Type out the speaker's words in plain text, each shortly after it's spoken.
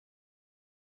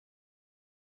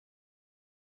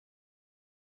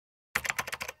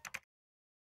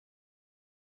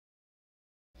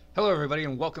Hello everybody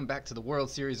and welcome back to the World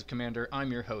Series of Commander. I'm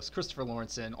your host, Christopher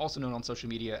Lawrenson, also known on social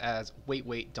media as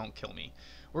Wait, Don't Kill Me.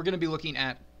 We're going to be looking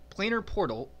at Planar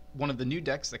Portal, one of the new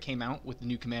decks that came out with the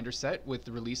new Commander set with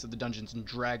the release of the Dungeons &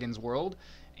 Dragons world.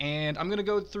 And I'm going to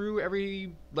go through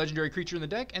every legendary creature in the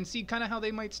deck and see kind of how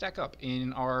they might stack up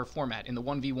in our format in the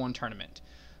 1v1 tournament.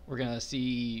 We're going to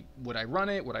see, would I run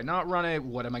it, would I not run it,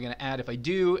 what am I going to add if I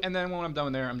do, and then when I'm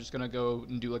done there, I'm just going to go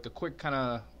and do like a quick kind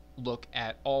of look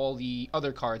at all the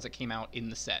other cards that came out in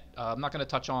the set. I'm not going to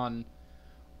touch on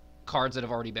cards that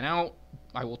have already been out.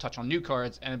 I will touch on new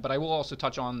cards, but I will also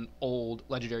touch on old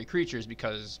legendary creatures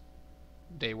because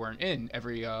they weren't in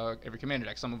every commander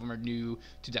deck. Some of them are new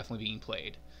to definitely being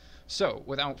played. So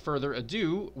without further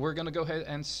ado, we're going to go ahead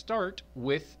and start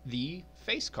with the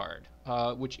face card,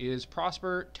 which is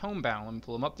Prosper Tomebound. Let me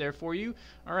pull them up there for you.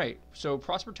 All right, so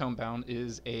Prosper Tomebound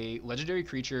is a legendary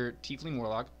creature, Tiefling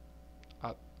Warlock.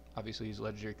 Obviously, he's a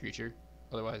legendary creature.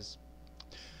 Otherwise,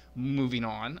 moving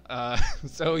on.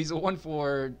 So he's a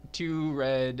 1/4, 2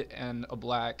 red, and a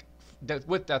black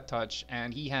with Death Touch.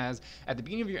 And he has, at the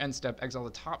beginning of your end step, exile the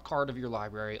top card of your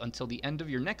library. Until the end of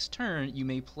your next turn, you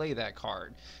may play that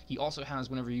card. He also has,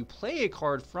 whenever you play a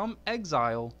card from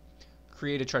exile,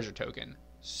 create a treasure token.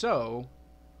 So,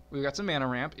 we've got some mana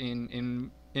ramp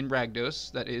in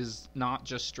Ragdos that is not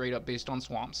just straight up based on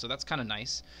swamps. So that's kind of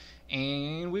nice.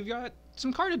 And we've got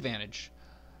some card advantage.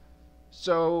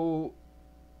 So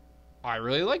I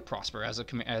really like Prosper as a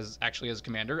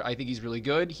commander. I think he's really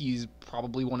good. He's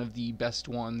probably one of the best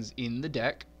ones in the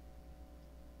deck.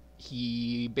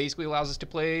 He basically allows us to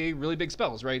play really big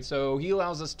spells, right? So he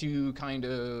allows us to kind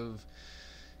of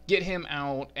get him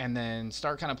out and then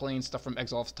start kind of playing stuff from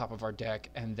exile off the top of our deck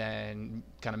and then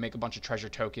kind of make a bunch of treasure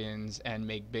tokens and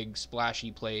make big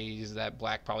splashy plays that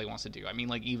black probably wants to do. I mean,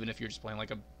 like, even if you're just playing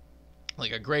like a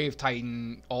Grave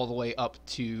Titan all the way up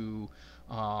to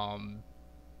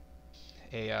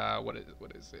what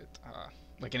is it?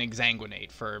 Like an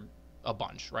Exsanguinate for a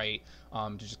bunch, right?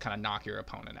 To just kind of knock your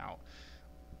opponent out.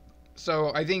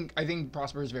 So I think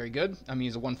Prosper is very good. I mean,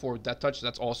 he's a 1/4 with Death Touch.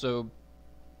 That's also,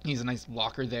 he's a nice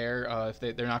blocker there. If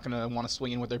they're not going to want to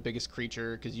swing in with their biggest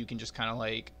creature, because you can just kind of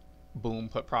like, boom,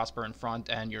 put Prosper in front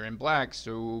and you're in black,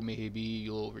 so maybe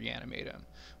you'll reanimate him.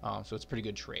 So it's a pretty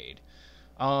good trade.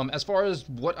 As far as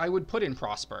what I would put in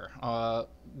Prosper,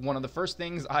 one of the first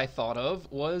things I thought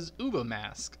of was Uba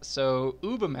Mask. So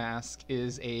Uba Mask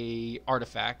is a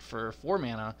artifact for 4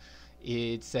 mana.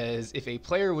 It says if a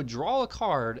player would draw a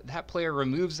card, that player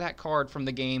removes that card from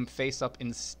the game face up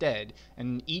instead.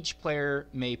 And each player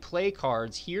may play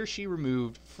cards he or she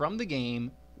removed from the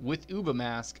game with Uba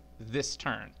Mask this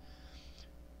turn.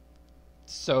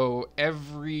 So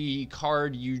every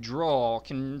card you draw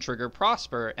can trigger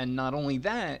Prosper, and not only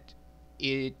that,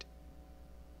 it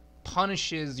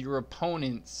punishes your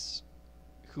opponents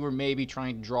who are maybe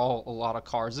trying to draw a lot of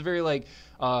cards. It's very like,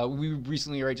 we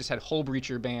recently just had Hull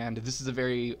Breacher banned. This is a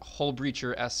very Hull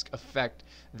Breacher-esque effect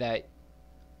that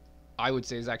I would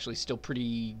say is actually still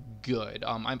pretty good.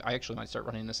 I actually might start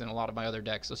running this in a lot of my other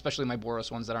decks, especially my Boros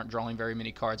ones that aren't drawing very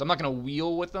many cards. I'm not going to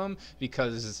wheel with them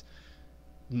because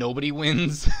nobody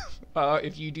wins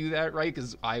if you do that, right?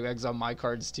 Because I exile my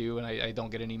cards too, and I don't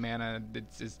get any mana.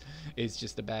 It's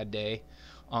just a bad day.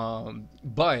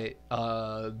 But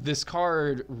this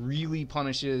card really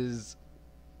punishes,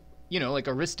 like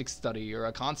a Rhystic Study or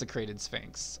a Consecrated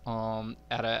Sphinx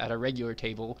at a regular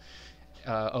table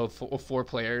of 4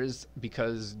 players,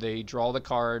 because they draw the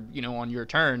card, on your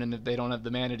turn, and if they don't have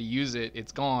the mana to use it,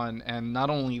 it's gone. And not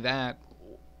only that,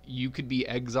 you could be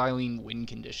exiling win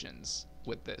conditions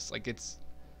with this. Like,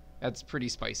 that's pretty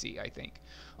spicy, I think.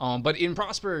 But in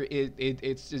Prosper,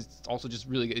 it's also just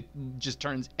really good. It just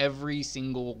turns every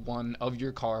single one of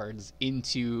your cards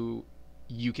into,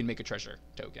 you can make a treasure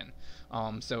token.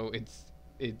 So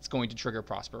it's going to trigger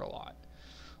Prosper a lot.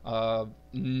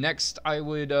 Next I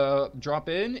would drop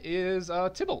in is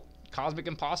Tibalt, Cosmic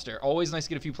Imposter. Always nice to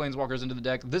get a few Planeswalkers into the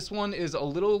deck. This one is a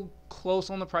little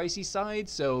close on the pricey side,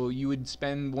 so you would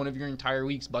spend one of your entire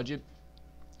week's budget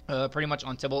pretty much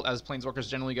on Tibalt, as Planeswalkers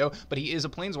generally go, but he is a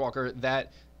Planeswalker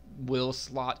that will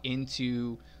slot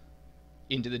into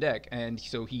the deck, and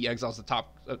so he exiles the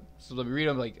top. So let me read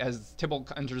them. Like, as Tibalt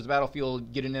enters the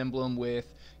battlefield, get an emblem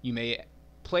with, you may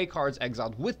play cards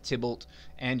exiled with Tibalt,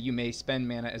 and you may spend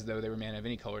mana as though they were mana of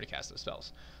any color to cast those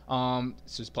spells. So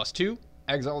it's +2.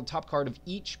 Exile the top card of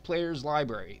each player's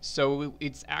library. So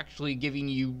it's actually giving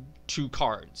you 2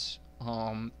 cards.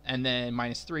 And then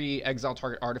 -3, exile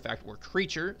target artifact or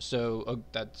creature. So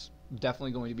that's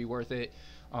definitely going to be worth it.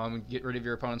 Get rid of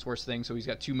your opponent's worst thing. So he's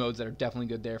got 2 modes that are definitely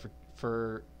good there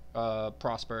for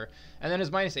Prosper. And then his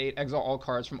 -8, exile all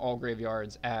cards from all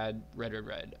graveyards, add red, red,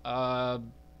 red.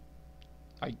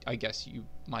 I guess you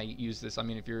might use this. I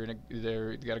mean, if you're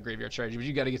you got a graveyard strategy, but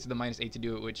you got to get to the -8 to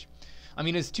do it, which, I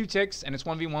mean, it's 2 ticks and it's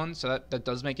 1v1, so that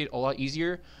does make it a lot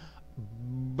easier.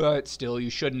 But still, you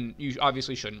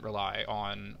obviously shouldn't rely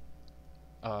on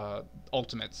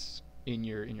ultimates in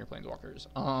your planeswalkers.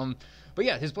 But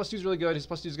yeah, his +2 is really good. His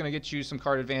 +2 is going to get you some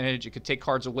card advantage. It could take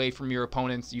cards away from your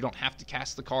opponents. You don't have to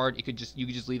cast the card. You could just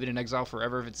leave it in exile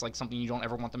forever if it's like something you don't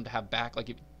ever want them to have back. Like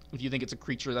if you think it's a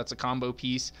creature that's a combo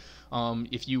piece,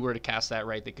 if you were to cast that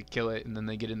right, they could kill it, and then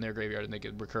they get in their graveyard and they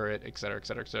could recur it, etc.,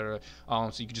 etc., etc.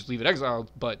 So you could just leave it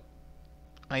exiled. But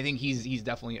I think he's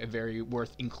definitely a very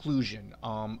worth inclusion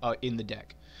in the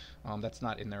deck. That's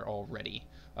not in there already.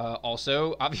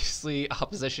 Also, obviously,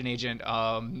 Opposition Agent.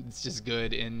 It's just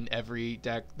good in every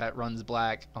deck that runs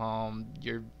black.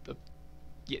 You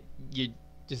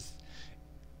just,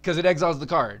 because it exiles the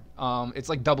card. It's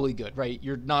like doubly good, right?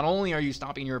 Not only are you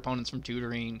stopping your opponents from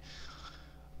tutoring,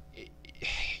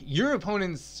 your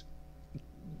opponents.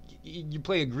 You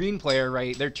play a green player,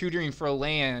 right? They're tutoring for a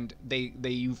land.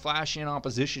 You flash in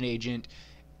Opposition Agent.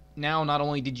 Now, not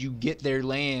only did you get their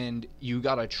land, you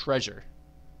got a treasure.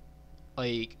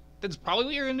 Like, that's probably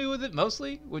what you're gonna do with it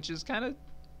mostly, which is kind of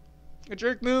a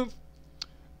jerk move.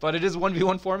 But it is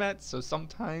 1v1 format, so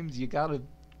sometimes you gotta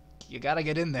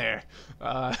get in there.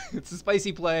 It's a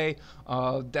spicy play.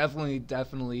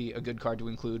 Definitely a good card to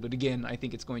include. But again, I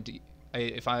think it's going to.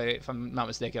 If I'm not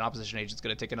mistaken, Opposition Agent's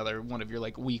going to take another one of your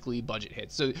like weekly budget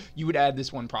hits. So you would add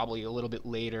this one probably a little bit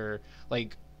later,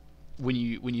 like when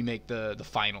you make the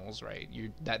finals, right?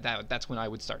 That's when I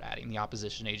would start adding the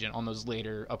Opposition Agent on those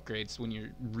later upgrades when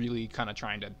you're really kind of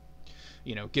trying to,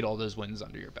 get all those wins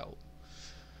under your belt.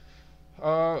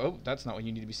 Oh, that's not what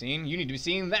you need to be seeing. You need to be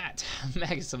seeing that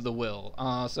Magus of the Will.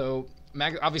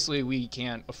 Obviously we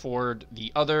can't afford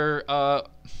the other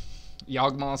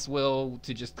Yawgmoth's Will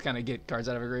to just kind of get cards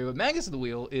out of a grave, but Magus of the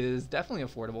Wheel is definitely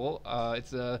affordable.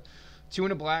 It's a 2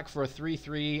 and a black for a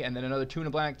 3/3, and then another 2 and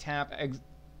a black tap,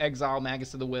 exile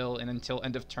Magus of the Will, and until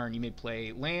end of turn you may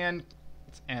play land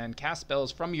and cast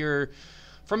spells from your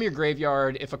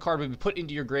graveyard. If a card would be put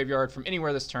into your graveyard from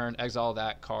anywhere this turn, exile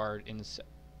that card instead.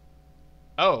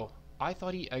 Oh, I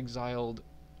thought he exiled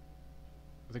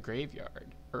the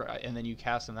graveyard, and then you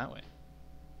cast him that way.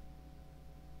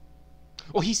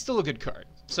 Well, he's still a good card,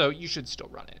 so you should still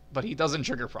run it. But he doesn't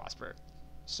trigger Prosper.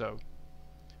 So,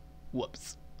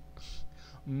 whoops.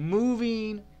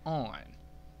 Moving on.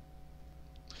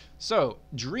 So,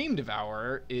 Dream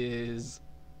Devourer is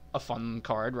a fun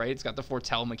card, right? It's got the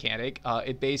Foretell mechanic.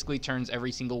 It basically turns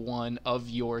every single one of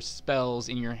your spells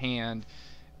in your hand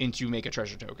into make a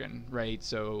treasure token, right?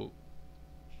 So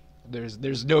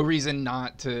there's no reason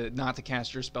not to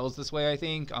cast your spells this way, I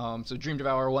think. So Dream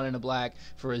Devourer, 1 and a black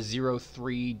for a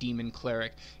 0/3 Demon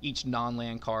Cleric. Each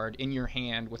non-land card in your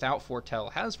hand without Foretell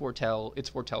has Foretell. Its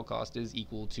Foretell cost is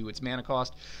equal to its mana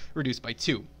cost, reduced by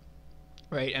 2.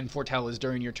 Right, and Foretell is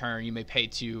during your turn. You may pay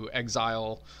to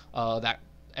exile that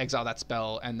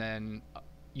spell, and then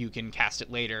you can cast it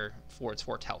later for its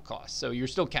Foretell cost. So you're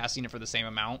still casting it for the same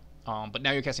amount. But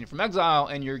now you're casting it from exile,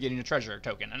 and you're getting a treasure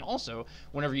token. And also,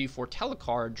 whenever you foretell a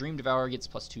card, Dream Devourer gets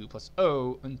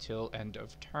 +2/+0 until end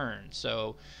of turn.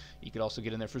 So you could also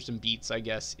get in there for some beats, I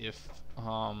guess, if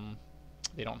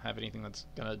they don't have anything that's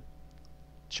gonna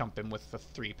chump him with the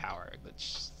 3 power,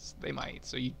 which they might.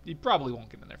 So you probably won't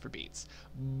get in there for beats.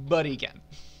 But again,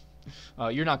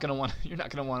 you're not gonna want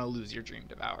to lose your Dream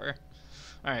Devourer.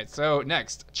 All right. So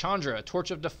next, Chandra, Torch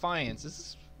of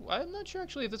Defiance. I'm not sure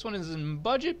actually if this one is in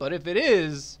budget, but if it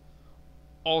is,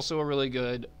 also a really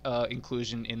good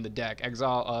inclusion in the deck.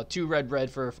 Exile 2 red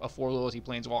for a 4 loyalty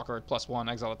planeswalker, +1,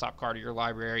 exile the top card of your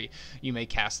library. You may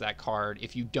cast that card.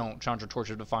 If you don't, Chandra, Torch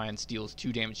of Defiance deals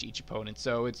 2 damage to each opponent.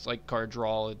 So it's like card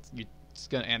draw. It's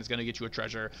gonna get you a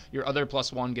treasure. Your other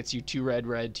 +1 gets you 2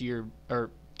 red to your, or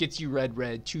gets you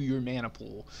red to your mana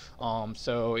pool.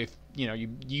 So if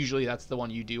usually that's the one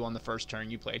you do on the first turn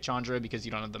you play Chandra, because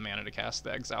you don't have the mana to cast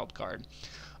the exiled card,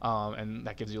 and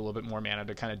that gives you a little bit more mana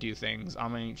to kind of do things. I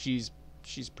mean, she's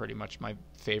pretty much my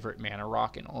favorite mana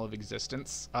rock in all of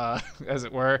existence, as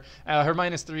it were. Her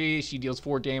 -3, she deals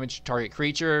 4 damage to target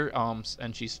creature,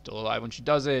 and she's still alive when she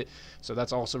does it, so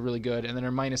that's also really good. And then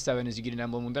her -7 is you get an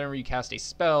emblem. Whenever you cast a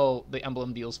spell, the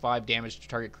emblem deals 5 damage to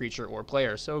target creature or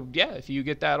player. So yeah, if you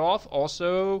get that off,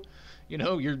 also,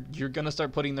 you're gonna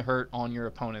start putting the hurt on your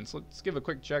opponents. Let's give a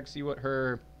quick check, see what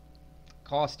her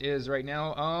cost is right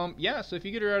now. Yeah, so if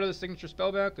you get her out of the signature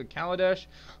spellback, a Kaladesh,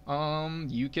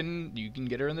 you can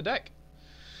get her in the deck.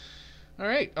 All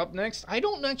right, up next, I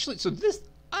don't actually, so this,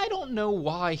 I don't know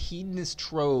why Hedonist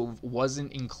Trove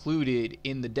wasn't included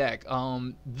in the deck.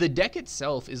 The deck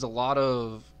itself is a lot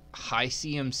of high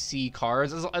CMC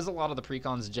cards, as a lot of the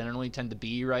precons generally tend to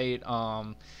be, right?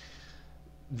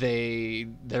 Their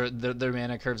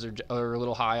mana curves are a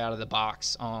little high out of the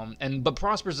box. But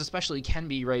Prospers especially can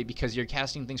be, right, because you're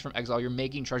casting things from exile, you're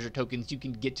making treasure tokens, you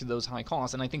can get to those high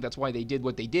costs, and I think that's why they did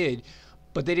what they did.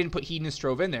 But they didn't put Hedonist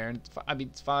Trove in there. And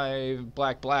it's 5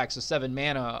 black, so 7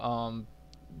 mana.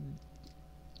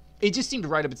 It just seemed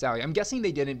right up its alley. I'm guessing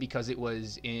they didn't because it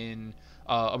was in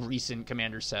a recent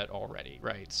Commander set already,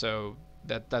 right? So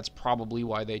that's probably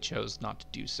why they chose not to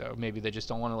do so. Maybe they just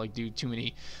don't want to like do too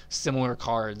many similar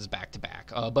cards back to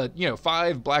back. But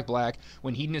 5 black.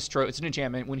 When Hedonist Trove, it's an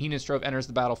enchantment. When Hedonist Trove enters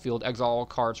the battlefield, exile all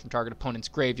cards from target opponent's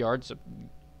graveyard. So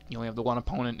you only have the one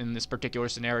opponent in this particular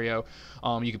scenario.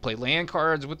 You can play land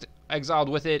cards exiled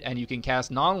with it, and you can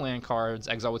cast non-land cards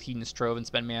exiled with Hedonist Trove and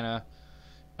spend mana.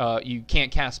 You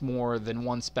can't cast more than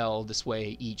one spell this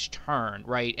way each turn,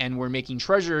 right? And we're making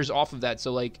treasures off of that.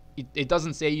 So like it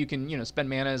doesn't say you can spend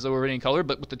mana as though we're any color,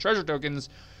 but with the treasure tokens,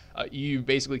 you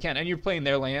basically can. And you're playing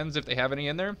their lands if they have any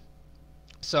in there.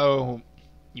 So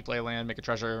you play a land, make a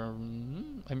treasure.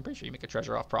 I'm pretty sure you make a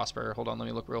treasure off Prosper. Hold on, let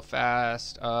me look real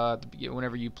fast.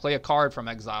 Whenever you play a card from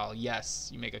exile, yes,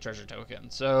 you make a treasure token.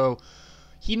 So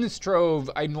Hedonist Trove,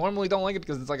 I normally don't like it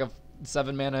because it's like a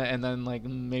 7 mana and then like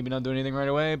maybe not do anything right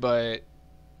away, but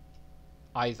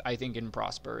I think in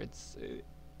Prosper it's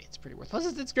pretty worth.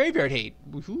 Plus it's graveyard hate.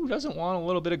 Who doesn't want a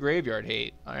little bit of graveyard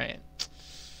hate? All right.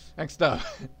 Next up,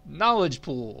 Knowledge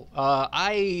Pool.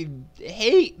 I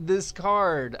hate this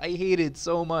card. I hate it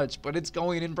so much, but it's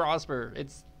going in Prosper.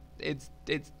 It's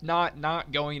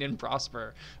not going in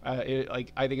Prosper. I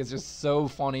think it's just so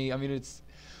funny. I mean, it's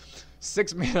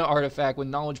 6 mana artifact.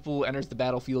 When Knowledge Pool enters the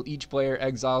battlefield, each player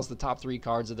exiles the top 3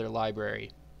 cards of their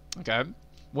library. Okay.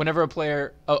 Whenever a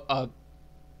player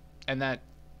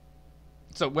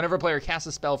So whenever a player casts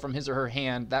a spell from his or her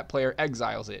hand, that player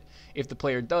exiles it. If the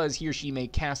player does, he or she may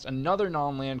cast another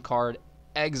non-land card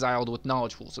exiled with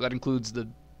Knowledge Pool. So that includes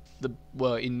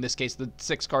in this case, the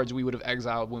 6 cards we would have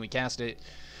exiled when we cast it.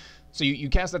 So you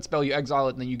cast that spell, you exile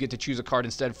it, and then you get to choose a card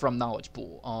instead from Knowledge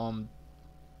Pool.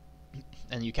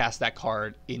 And you cast that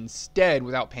card instead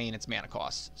without paying its mana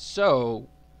cost. So,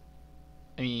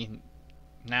 I mean,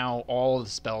 now all the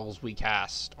spells we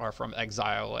cast are from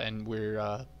exile, and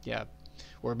we're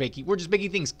just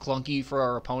making things clunky for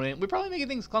our opponent. We're probably making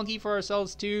things clunky for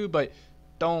ourselves too, but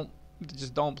don't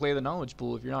play the Knowledge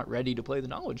Pool if you're not ready to play the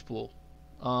Knowledge Pool.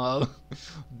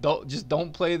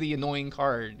 Don't play the annoying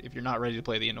card if you're not ready to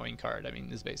play the annoying card. I mean,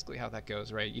 this is basically how that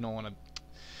goes, right? You don't want to.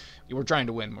 We're trying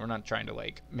to win. We're not trying to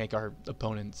like make our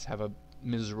opponents have a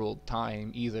miserable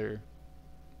time either,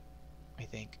 I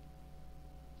think.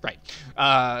 Right.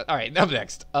 All right, up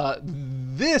next.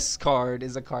 This card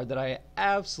is a card that I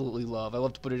absolutely love. I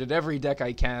love to put it in every deck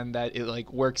I can that it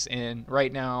like works in.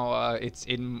 Right now, it's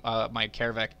in my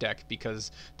Kaervek deck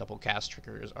because double cast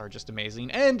triggers are just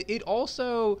amazing. And it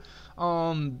also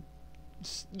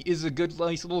is a good,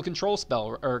 nice little control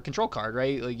spell or control card,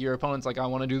 right? Like your opponent's like, I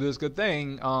want to do this good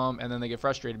thing, and then they get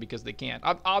frustrated because they can't.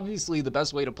 Obviously, the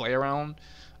best way to play around,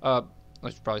 I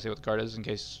should probably say what the card is in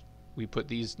case we put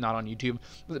these not on YouTube.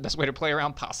 The best way to play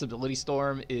around Possibility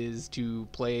Storm is to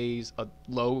play a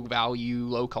low value,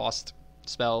 low cost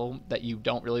spell that you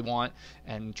don't really want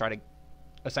and try to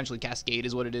essentially cascade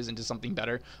is what it is into something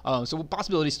better. So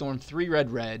Possibility Storm, 3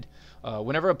 red.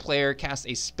 Whenever a player casts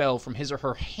a spell from his or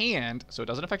her hand, so it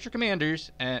doesn't affect your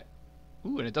commanders, and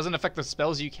it doesn't affect the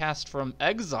spells you cast from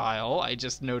exile. I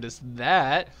just noticed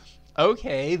that.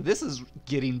 Okay, this is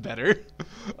getting better.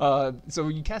 So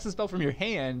when you cast a spell from your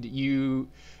hand, you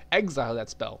exile that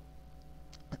spell.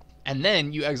 And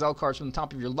then you exile cards from the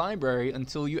top of your library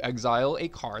until you exile a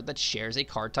card that shares a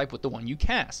card type with the one you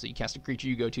cast. So you cast a creature,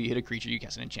 you go to, you hit a creature, you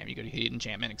cast an enchantment, you go to hit an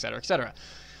enchantment, etc., etc.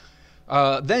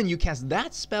 Then you cast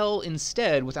that spell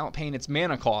instead without paying its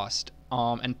mana cost,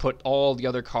 and put all the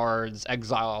other cards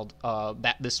exiled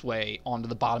this way onto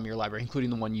the bottom of your library, including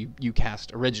the one you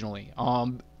cast originally.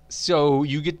 So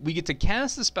we get to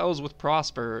cast the spells with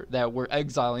Prosper that we're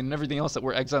exiling and everything else that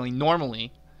we're exiling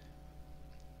normally.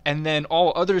 And then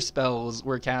all other spells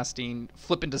we're casting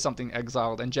flip into something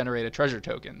exiled and generate a treasure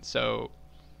token. So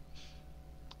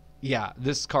yeah,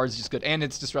 this card's just good. And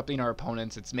it's disrupting our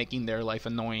opponents. It's making their life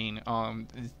annoying.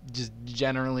 Just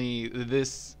generally,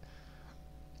 this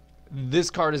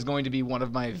card is going to be one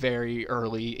of my very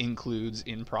early includes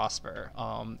in Prosper.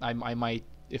 I might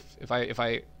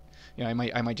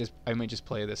I might just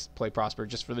play Prosper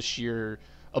just for the sheer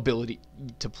ability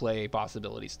to play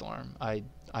Possibility Storm. I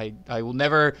I will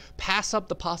never pass up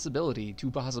the possibility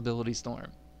to Possibility Storm.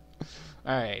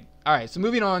 All right. So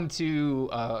moving on to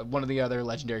one of the other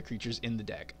legendary creatures in the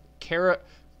deck, Karazakar.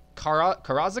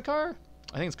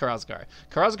 I think it's Karazakar.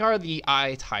 Karazakar, the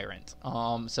Eye Tyrant.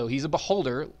 So he's a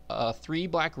Beholder, 3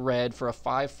 black red for a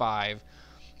 5/5.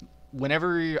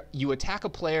 Whenever you attack a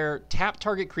player, tap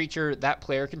target creature that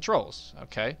player controls.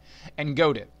 Okay, and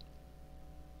goad it.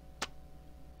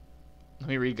 Let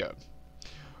me read goad.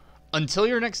 Until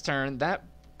your next turn, that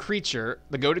creature,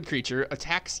 the goaded creature,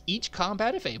 attacks each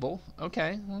combat if able.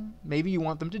 Okay, well, maybe you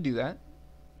want them to do that.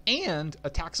 And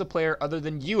attacks a player other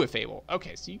than you if able.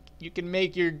 Okay, so you can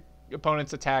make your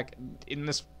opponents attack in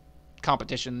this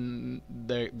competition.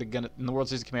 They're gonna, in the World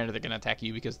Series of Commander, they're gonna attack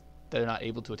you because they're not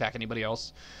able to attack anybody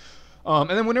else. And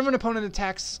then whenever an opponent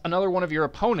attacks another one of your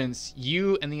opponents,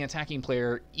 you and the attacking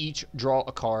player each draw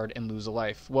a card and lose a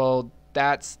life. Well,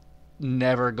 that's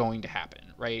never going to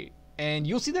happen, right? And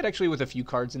you'll see that actually with a few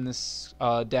cards in this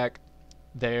deck.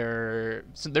 There's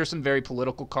some very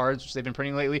political cards which they've been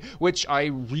printing lately, which I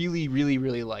really, really,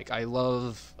 really like. I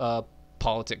love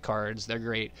politic cards. They're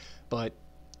great. But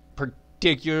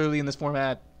particularly in this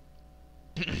format,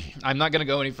 I'm not going to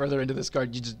go any further into this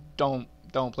card. You just don't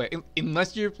play it.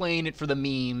 Unless you're playing it for the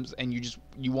memes and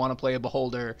you want to play a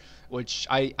Beholder, which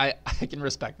I can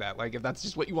respect that. Like, if that's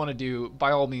just what you want to do,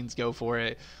 by all means go for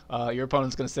it. Your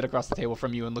opponent's going to sit across the table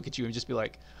from you and look at you and just be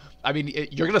like, I mean,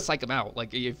 you're going to psych them out.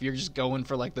 Like, if you're just going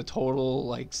for like the total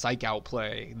like psych out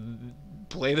play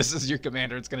this as your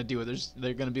commander, it's going to do it.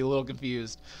 They're going to be a little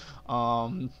confused.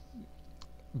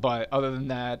 But other than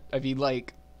that, I mean,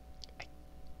 like,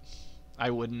 I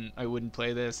wouldn't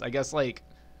play this. I guess, like,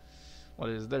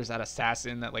 there's that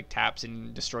assassin that like taps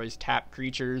and destroys tap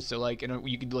creatures. So like,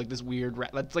 you could do like this weird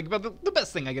that's like about the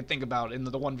best thing I could think about in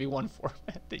the 1v1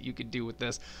 format that you could do with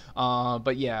this.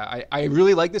 But yeah, I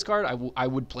really like this card. I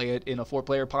would play it in a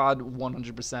 4-player pod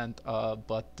 100%,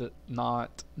 but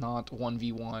not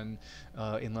 1v1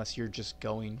 unless you're just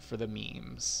going for the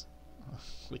memes,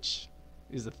 which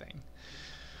is the thing.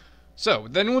 So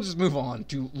then we'll just move on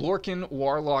to Lorcan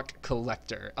Warlock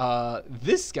Collector.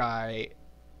 This guy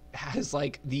has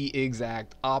like the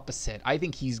exact opposite. I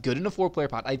think he's good in a 4-player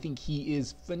pot. I think he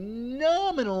is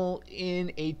phenomenal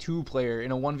in a 2-player,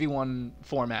 in a 1v1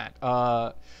 format.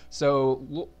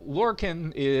 So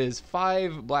Lorcan is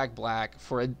 5 black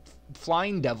for a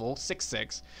flying devil,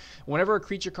 6/6. Whenever a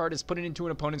creature card is put into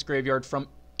an opponent's graveyard from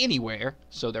anywhere,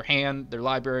 so their hand, their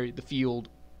library, the field,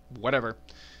 whatever,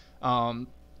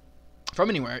 from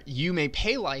anywhere, you may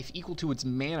pay life equal to its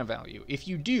mana value. If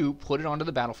you do, put it onto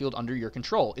the battlefield under your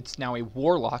control. It's now a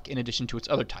warlock in addition to its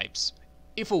other types.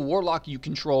 If a warlock you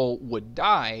control would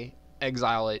die,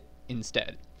 exile it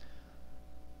instead.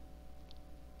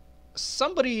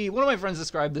 One of my friends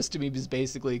described this to me as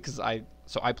basically, because I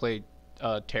play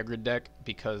Tergrid deck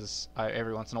because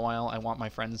every once in a while I want my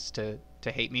friends to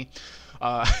hate me.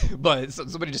 But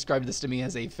somebody described this to me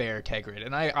as a fair Tergrid,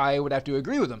 and I would have to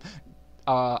agree with them.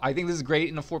 I think this is great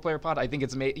in a 4-player pod. I think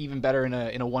it's even better in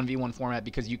a 1v1 format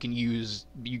because you can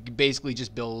basically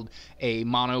just build a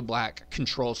mono black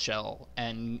control shell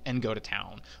and go to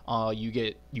town.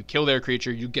 You kill their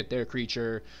creature, you get their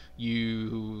creature,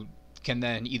 you can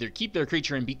then either keep their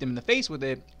creature and beat them in the face with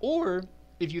it, or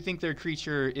if you think their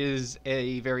creature is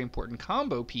a very important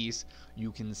combo piece,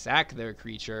 you can sack their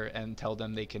creature and tell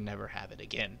them they can never have it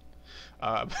again.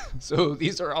 So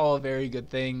these are all very good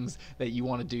things that you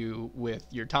want to do with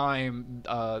your time.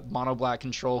 Mono black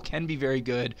control can be very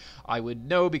good. I would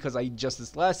know because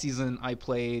this last season I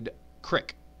played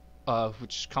Crick,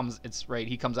 which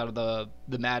he comes out of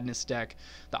the Madness deck,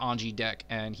 the Anji deck,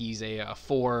 and he's a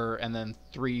 4 and then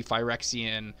 3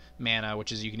 Phyrexian mana,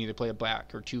 which is you can either play a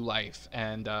black or 2 life,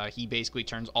 and he basically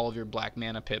turns all of your black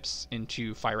mana pips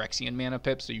into Phyrexian mana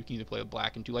pips, so you can either play a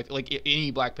black and 2 life, like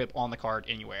any black pip on the card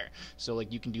anywhere. So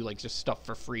like you can do like just stuff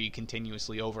for free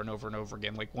continuously over and over and over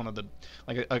again. Like one of the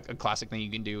a classic thing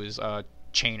you can do is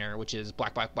Chainer, which is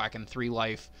black and 3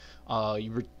 life.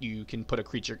 You can put a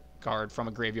creature card from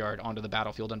a graveyard onto the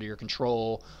battlefield under your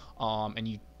control, and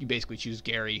you basically choose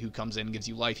Gary, who comes in and gives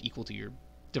you life equal to your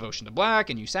devotion to black,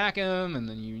 and you sack him, and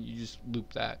then you just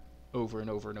loop that over and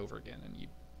over and over again, and you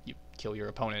kill your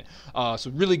opponent.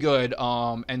 So really good.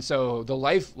 And so the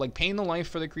life, like paying the life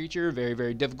for the creature, very,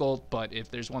 very difficult. But if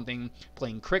there's one thing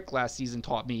playing Crick last season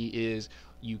taught me is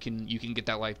you can get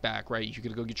that life back, right? You're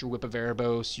gonna go get your Whip of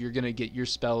Erebos. You're gonna get your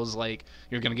spells, like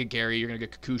you're gonna get Gary. You're gonna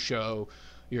get Kakusho.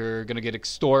 You're gonna get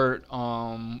Extort.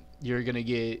 You're gonna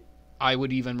get. I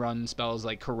would even run spells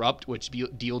like Corrupt, which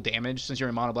deal damage. Since you're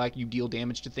in mono black, you deal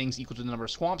damage to things equal to the number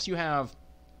of swamps you have,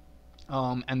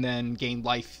 and then gain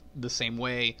life the same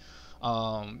way.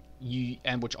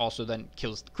 and which also then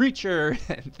kills the creature,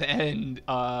 and then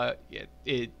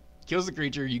it kills the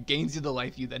creature. You gains you the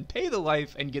life. You then pay the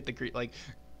life and get the creature. Like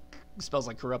spells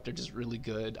like Corrupt are just really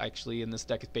good. Actually, in this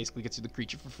deck, it basically gets you the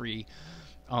creature for free.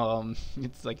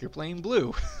 It's like you're playing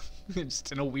blue,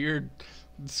 just in a weird,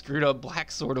 screwed up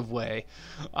black sort of way.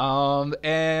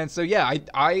 And so yeah,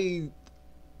 I'd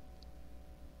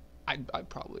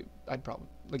probably like,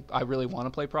 I really want to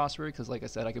play Prosper because, like I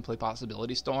said, I can play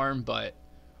Possibility Storm, but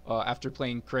after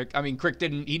playing Crick, I mean, Crick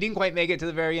didn't quite make it to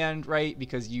the very end, right?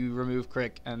 Because you remove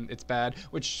Crick and it's bad.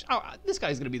 Which this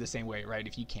guy's gonna be the same way, right?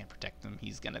 If you can't protect him,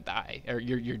 he's gonna die, or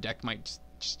your deck might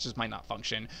just might not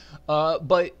function.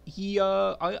 But he,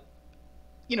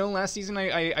 last season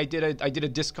I did a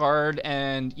discard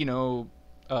and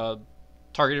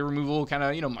targeted removal, kind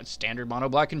of my standard mono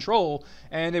black control,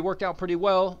 and it worked out pretty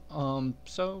well.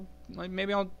 So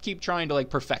maybe I'll keep trying to like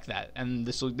perfect that, and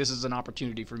this is an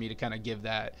opportunity for me to kind of give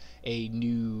that a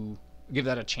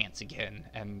chance again,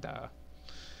 and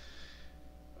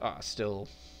still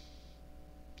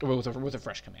with a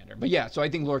fresh commander. But yeah, so I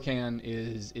think Lorcan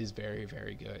is very,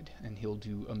 very good, and he'll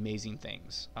do amazing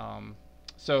things.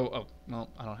 So,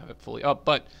 I don't have it fully up,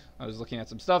 but I was looking at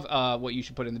some stuff. What you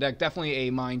should put in the deck, definitely a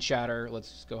Mind Shatter.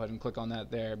 Let's just go ahead and click on that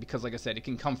there, because like I said, it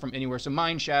can come from anywhere. So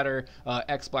Mind Shatter,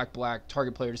 X black,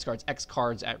 target player discards X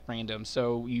cards at random.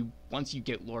 So once you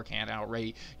get Lorcan out,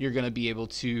 right, you're going to be able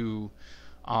to,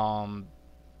 you're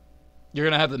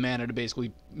going to have the mana to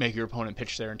basically make your opponent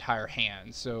pitch their entire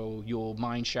hand. So you'll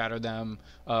Mind Shatter them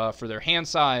for their hand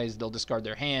size, they'll discard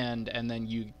their hand, and then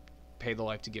you pay the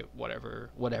life to get whatever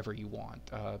you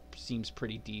want. Seems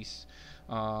pretty decent.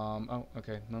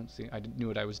 Okay. No, see, I knew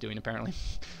what I was doing apparently.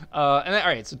 All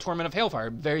right. So Torment of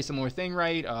Hailfire, very similar thing,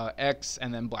 right? X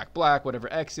and then black,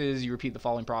 whatever X is. You repeat the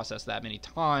following process that many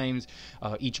times.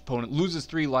 Each opponent loses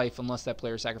 3 life unless that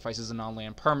player sacrifices a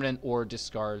non-land permanent or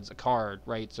discards a card,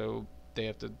 right? So they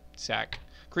have to sack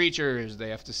creatures, they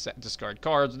have to discard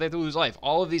cards, they have to lose life.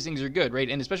 All of these things are good, right?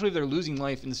 And especially if they're losing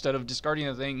life instead of discarding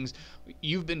the things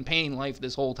you've been paying life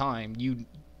this whole time. You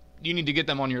need to get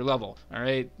them on your level, all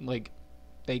right? Like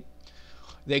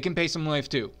they can pay some life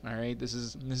too, all right? This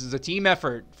is a team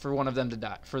effort for one of them to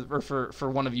die, for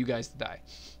one of you guys to die.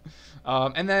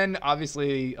 And then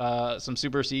obviously some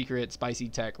super secret spicy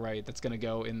tech, right? That's gonna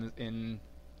go in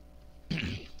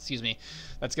excuse me,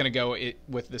 that's going to go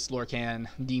with this Lorcan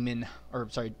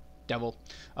devil.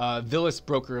 Villas,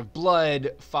 Broker of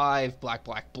Blood, 5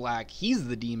 black. He's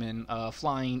the demon,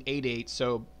 flying 8/8,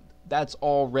 so that's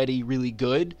already really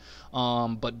good.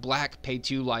 But black, pay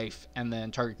 2 life, and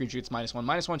then target creature gets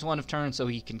 -1/-1 till end of turn, so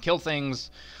he can kill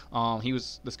things.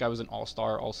 This guy was an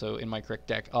all-star also in my Crick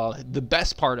deck. The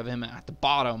best part of him at the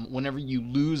bottom, whenever you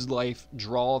lose life,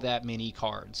 draw that many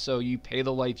cards. So you pay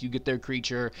the life, you get their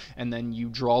creature, and then you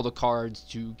draw the cards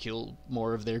to kill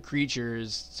more of their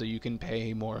creatures, so you can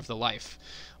pay more of the life.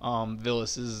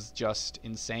 Villas is just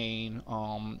insane.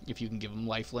 If you can give him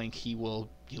lifelink, he'll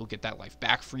get that life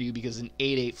back for you, because an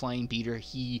 8/8 flying beater,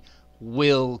 he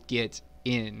will get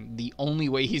in. The only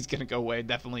way he's gonna go away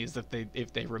definitely is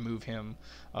if they remove him,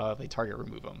 they target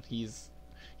remove him. He's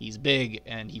big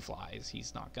and he flies.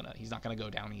 He's not gonna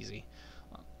go down easy.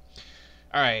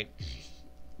 All right.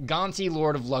 Gonti,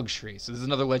 Lord of Luxury. So this is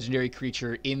another legendary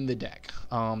creature in the deck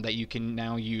that you can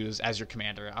now use as your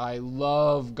commander. I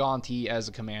love Gonti as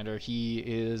a commander. He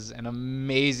is an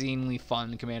amazingly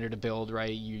fun commander to build,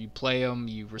 right? You play him,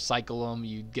 you recycle him,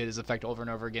 you get his effect over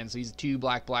and over again. So he's 2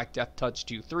 black, Death Touch,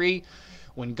 2/3.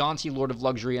 When Gonti, Lord of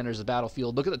Luxury, enters the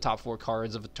battlefield, look at the top 4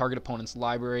 cards of a target opponent's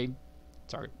library.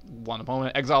 Target one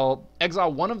opponent, exile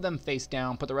one of them face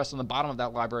down, put the rest on the bottom of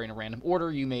that library in a random order.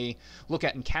 You may look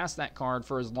at and cast that card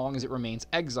for as long as it remains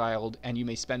exiled, and you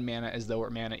may spend mana as though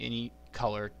it mana any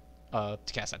color to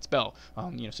cast that spell.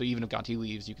 So even if Gonti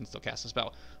leaves, you can still cast the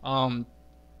spell.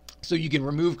 So you can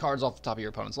remove cards off the top of your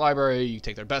opponent's library. You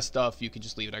take their best stuff. You can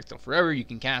just leave it exiled forever. You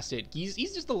can cast it. He's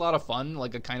just a lot of fun,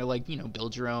 like a kind of like,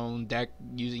 build your own deck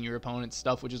using your opponent's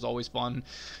stuff, which is always fun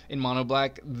in mono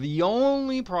black. The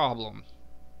only problem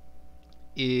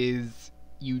is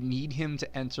you need him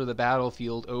to enter the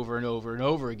battlefield over and over and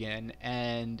over again,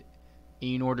 and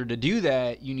in order to do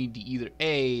that, you need to either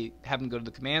A, have him go to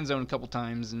the command zone a couple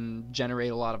times and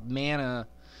generate a lot of mana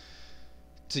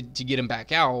to get him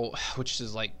back out, which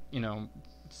is like,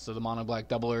 so the mono black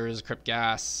doublers, Crypt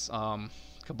Gas,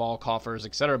 Cabal Coffers,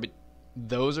 etc. But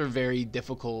those are very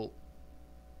difficult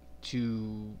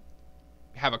to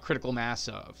have a critical mass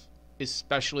of,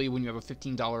 especially when you have a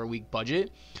 $15 a week budget.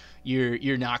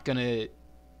 You're not gonna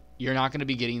you're not going to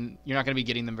be getting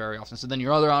them very often. So then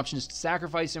your other option is to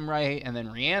sacrifice him, right, and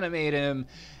then reanimate him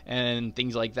and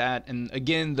things like that. And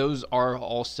again, those are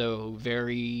also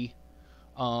very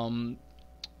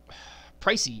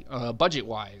pricey, budget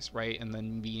wise, right? And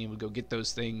then being able to go get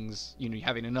those things,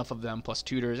 having enough of them plus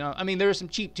tutors. I mean, there are some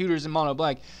cheap tutors in mono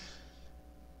black.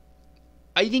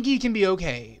 I think he can be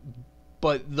okay,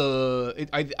 but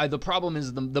the problem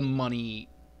is the money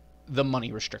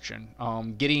restriction.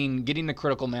 Getting the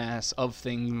critical mass of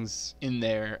things in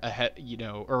there ahead,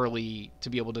 early to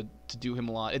be able to do him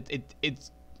a lot.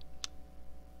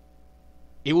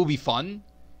 It will be fun.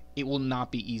 It will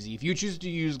not be easy. If you choose to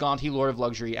use Gonti, Lord of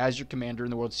Luxury, as your commander in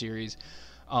the World Series,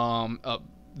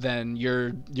 then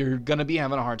you're gonna be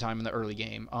having a hard time in the early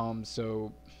game.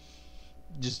 So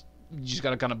you just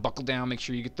gotta kind of buckle down, make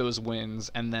sure you get those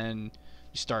wins, and then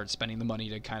you start spending the money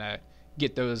to kind of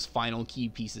get those final key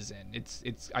pieces in.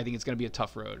 I think it's gonna be a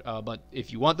tough road. But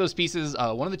if you want those pieces,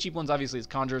 one of the cheap ones obviously is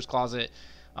Conjurer's Closet.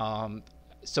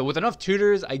 So with enough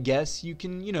tutors, I guess you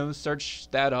can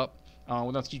search that up.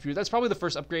 Without cheap tutors, that's probably the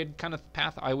first upgrade kind of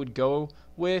path I would go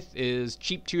with, is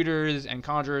cheap tutors and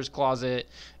Conjurer's Closet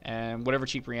and whatever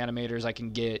cheap reanimators I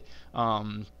can get.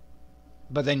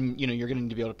 But then you're going to need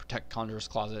to be able to protect Conjurer's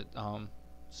Closet.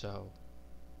 So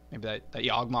maybe that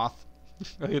Yawgmoth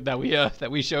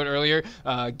that we showed earlier,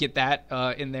 get that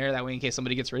in there. That way, in case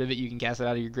somebody gets rid of it, you can cast it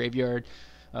out of your graveyard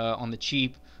on the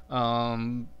cheap.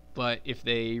 But if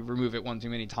they remove it one too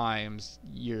many times,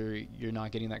 you're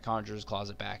not getting that Conjurer's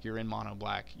Closet back. You're in mono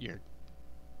black. You're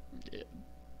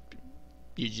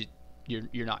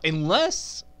not,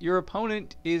 unless your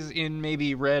opponent is in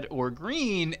maybe red or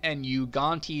green and you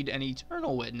Gontied an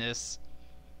Eternal Witness.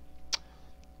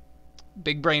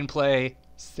 Big brain play.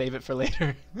 Save it for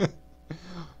later.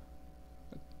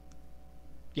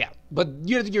 Yeah, but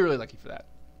you're really lucky for that.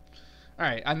 All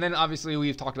right, and then obviously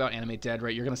we've talked about Animate Dead,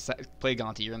 right? You're going to play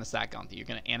Gonti, you're going to sack Gonti, you're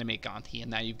going to animate Gonti,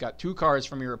 and now you've got 2 cards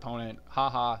from your opponent.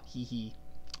 Haha, hee hee.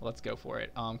 Let's go for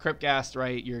it. Cryptghast,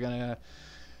 right? You're going to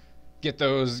get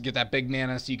that big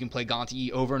mana so you can play Gonti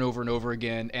over and over and over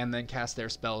again, and then cast their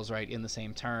spells, right, in the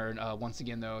same turn. Once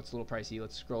again, though, it's a little pricey.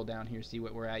 Let's scroll down here, see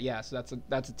what we're at. Yeah, so that's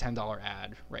a $10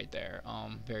 ad right there.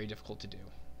 Very difficult to do.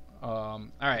 All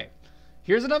right.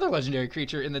 Here's another legendary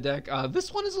creature in the deck.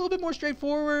 This one is a little bit more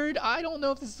straightforward. I don't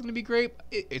know if this is going to be great.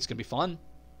 It's going to be fun.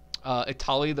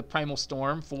 Itali, the Primal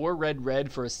Storm, 4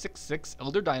 red for a 6/6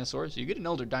 Elder Dinosaur. So you get an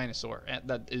Elder Dinosaur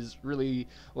that is really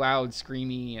loud,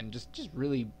 screamy, and just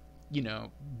really,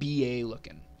 BA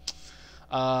looking.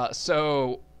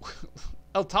 So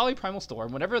Itali Primal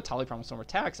Storm, whenever Itali Primal Storm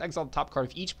attacks, exile the top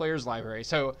card of each player's library.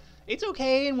 So it's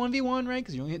okay in 1v1, right?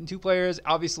 Because you're only hitting 2 players.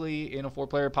 Obviously, in a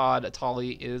 4-player pod,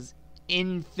 Itali is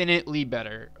infinitely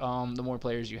better. The more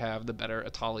players you have, the better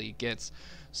Itali gets.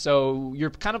 So you're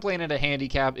kind of playing at a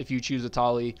handicap if you choose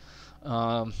Itali.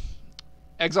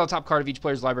 Exile top card of each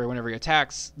player's library whenever he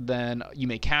attacks. Then you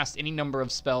may cast any number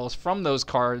of spells from those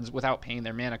cards without paying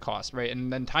their mana cost, right?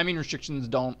 And then timing restrictions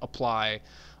don't apply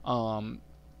when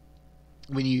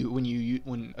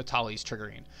Itali's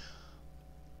triggering.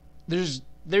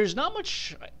 There's not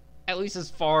much, at least as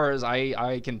far as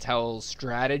I can tell,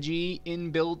 strategy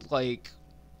in build. Like,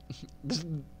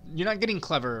 you're not getting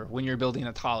clever when you're building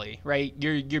Itali, right?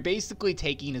 You're basically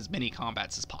taking as many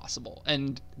combats as possible,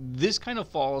 and this kind of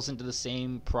falls into the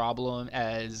same problem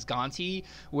as Gonti,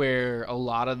 where a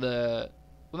lot of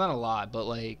not a lot, but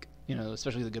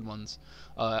especially the good ones,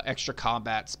 extra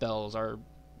combat spells are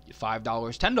 $5,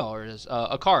 $10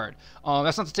 a card.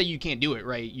 That's not to say you can't do it,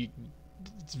 right?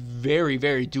 It's very,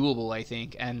 very doable, I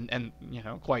think, and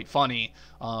quite funny.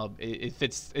 It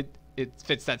fits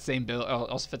that same bill.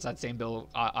 Also fits that same bill,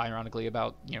 ironically,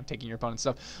 about taking your opponent's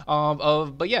stuff.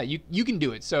 But yeah, you can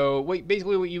do it. So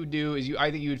basically what you would do is I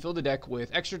think you would fill the deck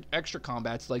with extra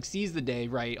combats like Seize the Day,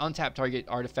 right? Untap target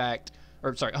artifact.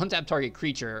 Untap target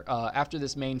creature. After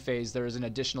this main phase, there is an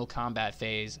additional combat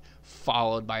phase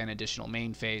followed by an additional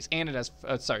main phase, and it has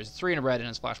it's 3 in a red and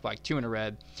it's flash black, 2 in a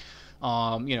red.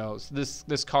 So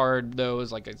this card, though,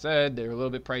 is, like I said, they're a little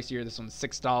bit pricier. This one's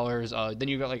 $6. Then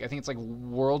you got, I think it's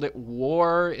World at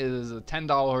War is a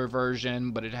 $10 version,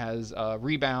 but it has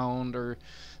Rebound or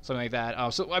something like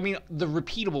that. So I mean, the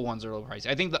repeatable ones are a little pricey.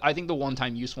 I think the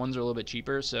one-time use ones are a little bit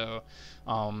cheaper. So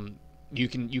you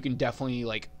can definitely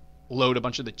load a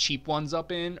bunch of the cheap ones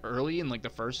up in early in the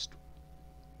first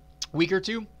week or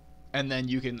two, and then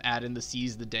you can add in the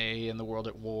Seize the Day and the World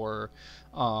at War.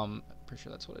 Pretty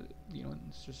sure that's what it.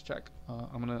 Let's just check.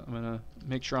 I'm gonna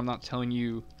make sure I'm not telling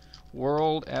you.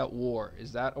 World at War,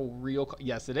 is that a real?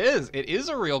 Yes, it is. It is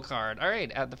a real card. All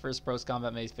right. At the first post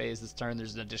combat phase this turn,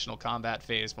 there's an additional combat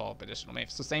phase followed by additional main.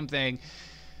 So same thing.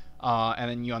 And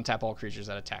then you untap all creatures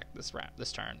that attack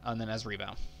this turn, and then as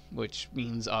rebound, which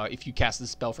means if you cast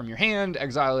this spell from your hand,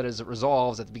 exile it as it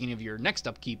resolves. At the beginning of your next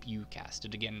upkeep, you cast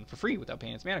it again for free without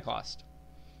paying its mana cost.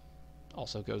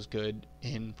 Also goes good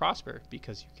in Prosper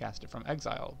because you cast it from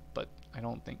exile, but I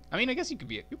don't think. I mean, I guess you could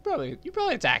be. You're probably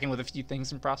attacking with a few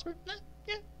things in Prosper.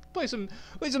 Yeah, play some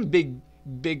big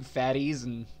fatties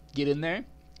and get in there,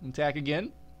 attack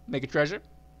again, make a treasure.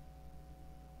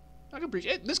 I can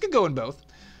appreciate it. This could go in both.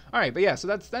 All right, but yeah, so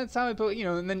that's how I put,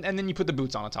 and then you put the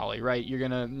boots on Atali, right? You're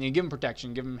gonna give him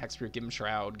protection, give him hexproof, give him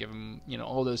shroud, give him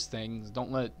all those things.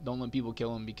 Don't let people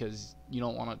kill him because you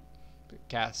don't want to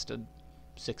cast a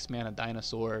 6 mana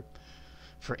dinosaur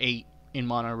for 8 in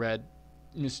mono red.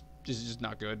 It's just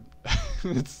not good.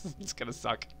 it's gonna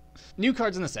suck. New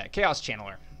cards in the set: Chaos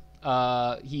Channeler.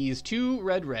 He's 2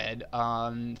 red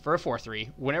for a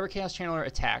 4/3. Whenever Chaos Channeler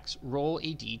attacks, roll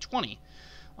a d20.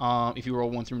 If you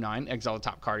roll 1 through 9, exile the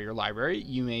top card of your library.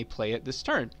 You may play it this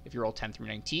turn. If you roll 10 through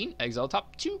 19, exile the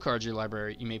top 2 cards of your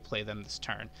library. You may play them this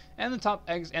turn. And and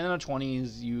then a 20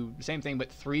 is same thing,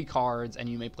 but 3 cards, and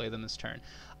you may play them this turn.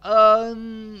 I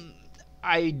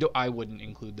wouldn't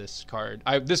include this card.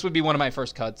 This would be one of my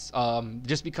first cuts.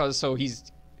 Just because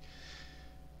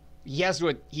he has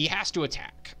to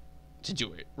attack to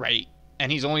do it, right?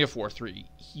 And he's only a 4/3.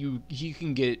 He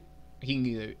can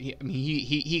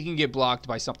get blocked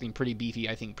by something pretty beefy,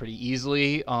 I think, pretty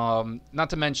easily. Not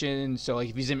to mention, so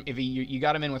like you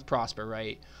got him in with Prosper,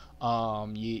 right?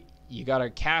 You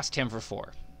gotta cast him for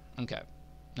 4. Okay.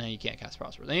 No, you can't cast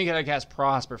Prosper. Then you gotta cast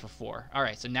Prosper for 4. All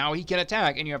right, so now he can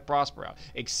attack, and you have Prosper out.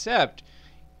 Except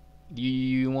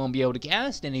you won't be able to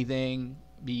cast anything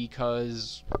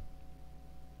because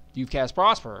you've cast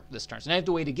Prosper this turn, so now you have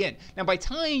to wait again. Now, by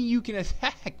time you can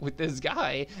attack with this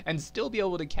guy and still be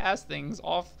able to cast things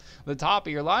off the top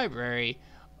of your library,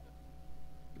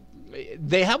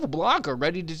 they have a blocker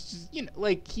ready to,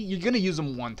 you're going to use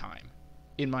them one time,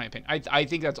 in my opinion. I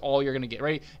think that's all you're going to get,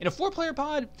 right? In a 4-player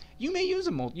pod, you may use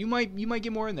them. You might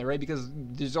get more in there, right? Because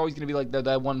there's always going to be,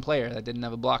 that one player that didn't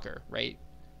have a blocker, right?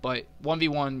 But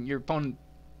 1v1, your opponent,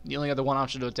 you only have the one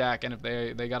option to attack, and if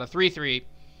they got a 3/3,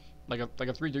 like a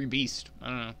 3/3 beast. I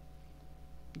don't know.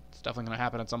 It's definitely gonna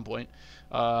happen at some point.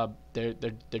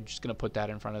 They're just gonna put that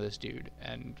in front of this dude,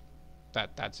 and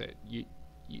that's it.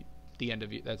 The end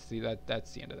of you. That's the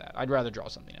end of that. I'd rather draw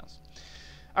something else.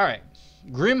 All right,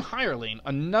 Grim Hireling,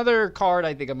 another card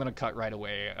I think I'm gonna cut right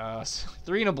away.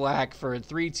 3 and a black for a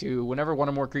 3/2. Whenever one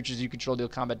or more creatures you control deal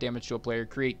combat damage to a player,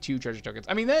 create 2 treasure tokens.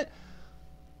 I mean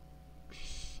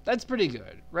that's pretty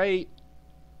good, right?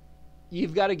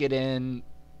 You've got to get in.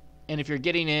 And if you're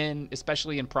getting in,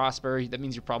 especially in Prosper, that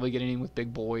means you're probably getting in with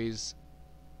big boys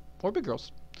or big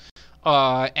girls.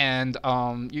 So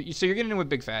you're getting in with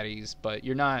big fatties, but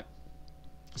you're not.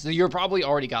 So you're probably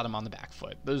already got them on the back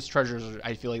foot. Those treasures,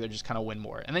 I feel like they're just kind of win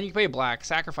more. And then you play a black,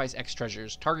 sacrifice X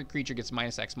treasures. Target creature gets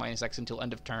 -X until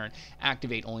end of turn.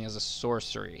 Activate only as a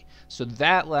sorcery. So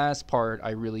that last part I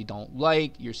really don't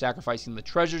like. You're sacrificing the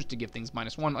treasures to give things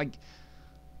 -1.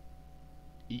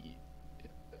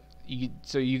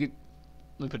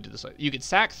 Let me put it this way: you could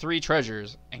sack 3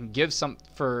 treasures and give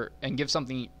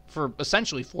something for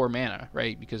essentially 4 mana,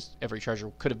 right? Because every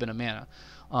treasure could have been a mana,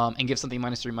 and give something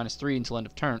 -3/-3 until end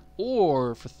of turn.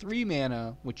 Or for 3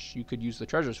 mana, which you could use the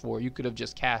treasures for, you could have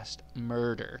just cast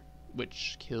Murder,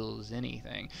 which kills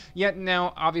anything. Yet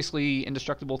now, obviously,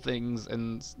 indestructible things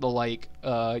and the like,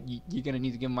 you're gonna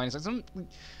need to give them -X.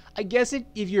 I guess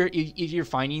if you're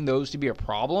finding those to be a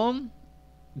problem,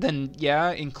 then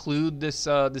yeah, include this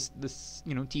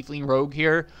tiefling rogue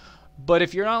here. But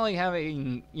if you're not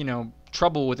having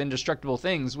trouble with indestructible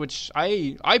things, which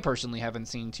I personally haven't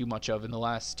seen too much of in the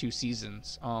last 2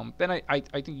 seasons, then I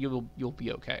think you'll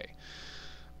be okay.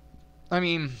 I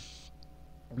mean,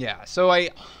 yeah. So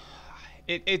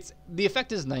it's the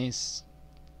effect is nice,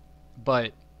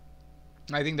 but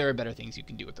I think there are better things you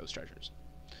can do with those treasures.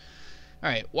 All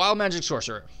right, Wild Magic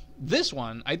Sorcerer. This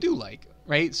one I do like.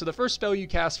 Right, so the first spell you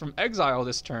cast from exile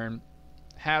this turn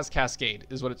has Cascade,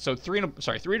 is what it's. So 3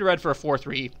 to red for a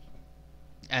 4/3,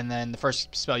 and then the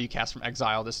first spell you cast from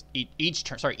exile each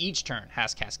turn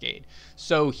has Cascade.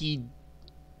 So he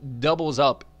doubles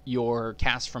up your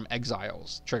cast from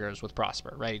exiles triggers with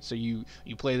Prosper, right? So you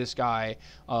play this guy,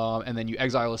 and then you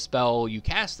exile a spell, you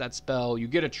cast that spell, you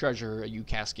get a treasure, you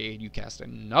Cascade, you cast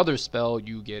another spell,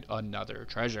 you get another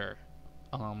treasure.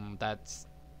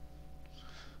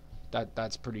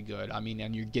 That's pretty good. I mean,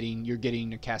 and you're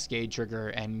getting a Cascade trigger,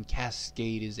 and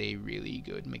Cascade is a really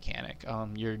good mechanic.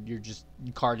 You're just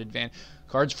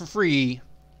cards for free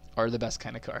are the best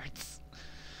kind of cards.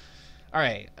 All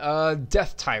right,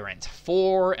 Death Tyrant,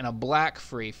 4 and a black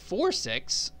for a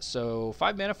 4/6, so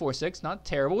 5 mana 4/6, not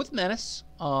terrible with menace.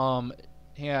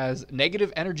 He has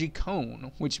negative energy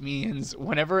cone, which means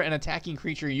whenever an attacking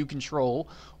creature you control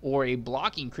or a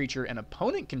blocking creature an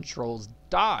opponent controls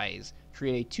dies,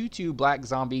 create a 2/2 black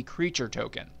zombie creature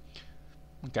token.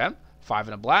 Okay, 5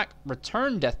 and a black,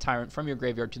 return Death Tyrant from your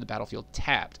graveyard to the battlefield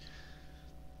tapped.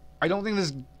 I don't think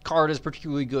this card is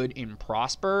particularly good in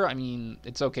Prosper. I mean,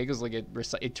 it's okay because like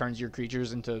it turns your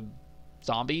creatures into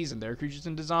zombies and their creatures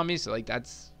into zombies. So like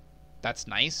that's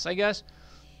nice, I guess.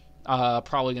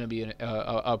 Probably going to be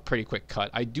a pretty quick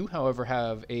cut. I do, however,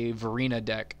 have a Verena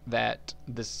deck that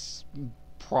this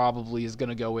probably is going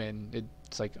to go in.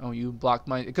 It's like, oh, you blocked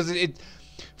my, because it.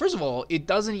 First of all, it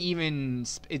doesn't even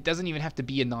have to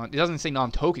be it doesn't say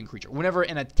non-token creature. Whenever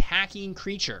an attacking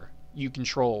creature you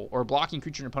control or a blocking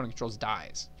creature an opponent controls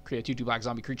dies, create a 2/2 black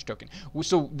zombie creature token.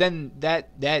 So then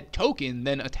that token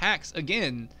then attacks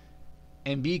again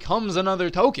and becomes another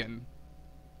token.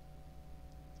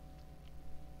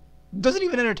 Doesn't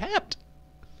even enter tapped.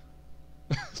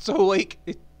 So like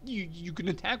you can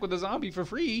attack with a zombie for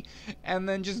free, and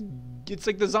then just it's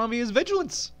like the zombie is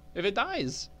vigilance if it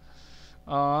dies.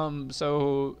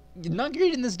 So not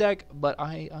great in this deck, but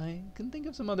I can think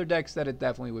of some other decks that it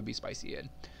definitely would be spicy in.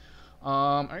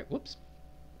 All right, whoops.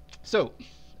 So,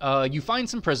 you find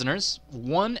some prisoners,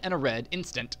 1 and a red,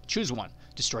 instant, choose one.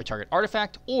 Destroy target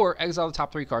artifact, or exile the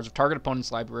top 3 cards of target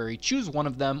opponent's library, choose one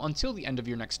of them until the end of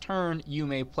your next turn. You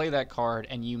may play that card,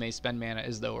 and you may spend mana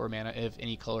as though or mana of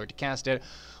any color to cast it.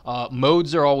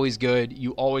 Modes are always good.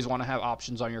 You always want to have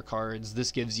options on your cards.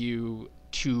 This gives you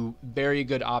 2 very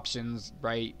good options,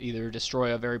 right? Either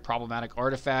destroy a very problematic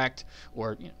artifact,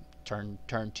 or turn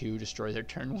 2, destroy their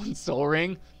turn 1 Soul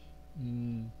Ring.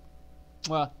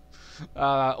 Well,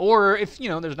 or if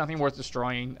there's nothing worth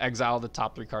destroying, exile the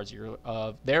top 3 cards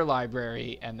of their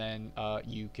library, and then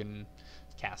you can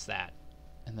cast that.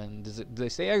 And then do they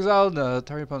say exile the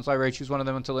target opponent's library? Choose one of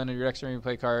them until the end of your next turn. You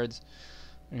play cards.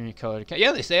 Any color?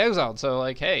 Yeah, they say exiled. So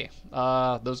like, hey,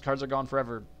 those cards are gone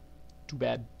forever. Too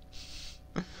bad.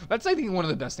 That's I think one of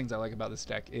the best things I like about this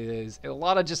deck is a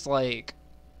lot of just like.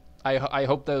 I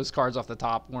hope those cards off the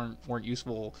top weren't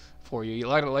useful for you.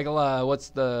 Like what's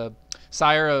the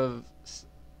Sire of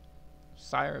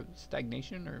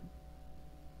Stagnation, or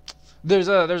there's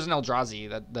an Eldrazi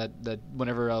that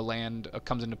whenever a land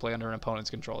comes into play under an opponent's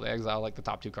control, they exile like the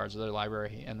top 2 cards of their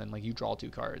library, and then like you draw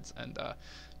 2 cards, and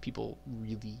people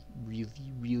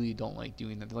really don't like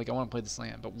doing that. They're like, I want to play this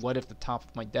land, but what if the top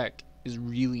of my deck is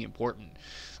really important?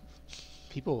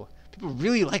 People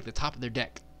really like the top of their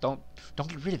deck. Don't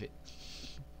get rid of it.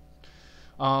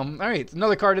 All right,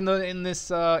 another card in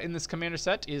this commander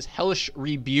set is Hellish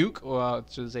Rebuke,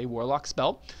 which is a warlock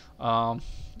spell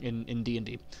in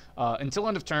D&D. Until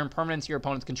end of turn, permanents your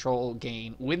opponent's control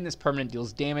gain. When this permanent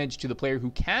deals damage to the player who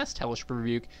cast Hellish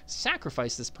Rebuke,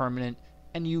 sacrifice this permanent,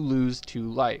 and you lose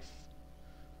 2 life.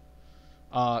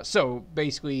 So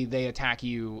basically, they attack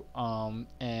you,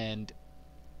 and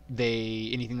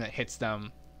anything that hits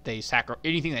them.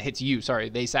 Anything that hits you,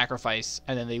 they sacrifice,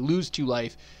 and then they lose 2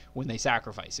 life when they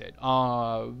sacrifice it.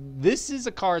 This is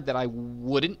a card that I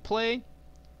wouldn't play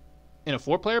in a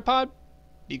 4-player pod,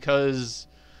 because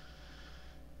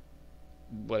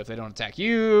what if they don't attack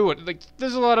you?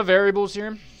 There's a lot of variables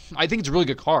here. I think it's a really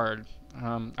good card.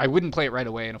 I wouldn't play it right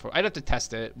away in a 4. I'd have to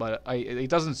test it, but it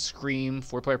doesn't scream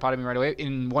 4-player pod at me right away.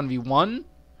 In 1v1,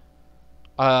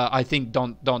 I think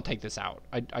don't take this out.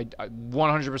 I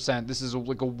 100%. This is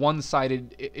like a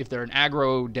one-sided. If they're an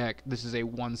aggro deck, this is a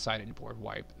one-sided board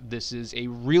wipe. This is a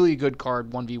really good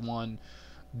card 1v1.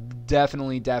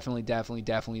 Definitely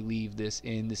leave this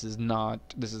in. This is not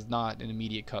an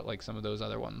immediate cut like some of those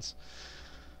other ones.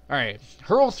 All right,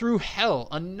 Hurl Through Hell.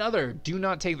 Another. Do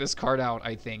not take this card out.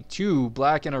 I think 2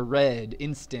 black and a red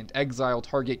instant exile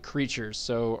target creatures.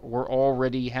 So we're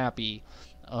already happy.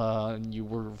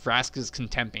 Vrask is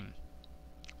contempting.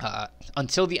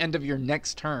 Until the end of your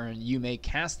next turn, you may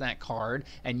cast that card,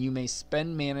 and you may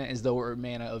spend mana as though it were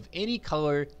mana of any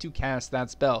color to cast that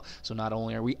spell. So not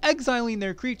only are we exiling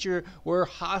their creature, we're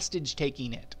hostage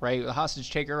taking it, right? The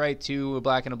hostage taker, right? 2 a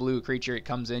black and a blue creature. It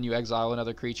comes in, you exile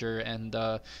another creature, and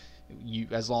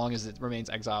as long as it remains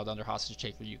exiled under hostage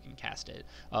taker, you can cast it.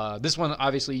 This one,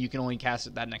 obviously, you can only cast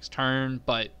it that next turn,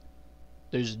 but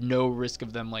there's no risk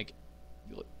of them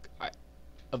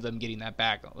getting that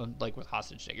back, like with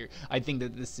hostage taker. I think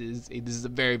that this is a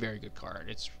very, very good card.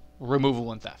 It's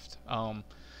removal and theft,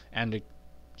 and it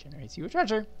generates you a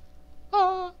treasure.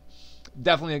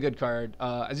 Definitely a good card.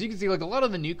 As you can see, like a lot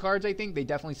of the new cards, I think they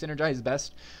definitely synergize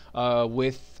best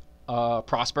with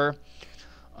Prosper.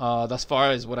 thus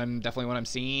far is what I'm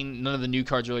seeing. None of the new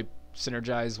cards really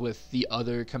synergize with the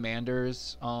other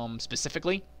commanders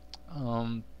specifically.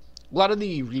 A lot of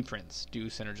the reprints do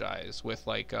synergize with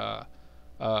like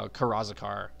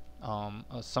Karazakar.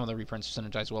 Some of the reprints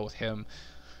synergize well with him,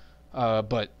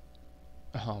 but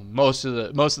most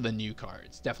of the new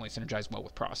cards definitely synergize well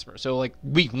with Prosper. So like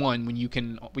week 1, when you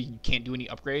can't do any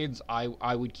upgrades,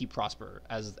 I would keep Prosper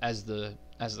as the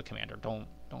commander.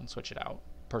 Don't switch it out.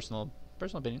 Personal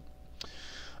opinion.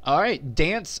 All right,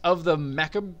 Dance of the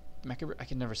Macabre. I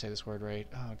can never say this word right.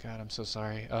 Oh god, I'm so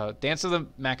sorry. Dance of the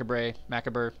Macabre.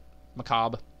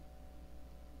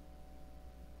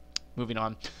 Moving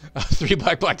on. 3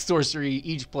 black sorcery.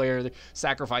 Each player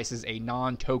sacrifices a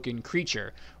non-token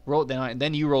creature. Roll it down, and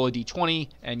then you roll a d20,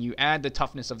 and you add the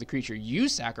toughness of the creature you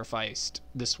sacrificed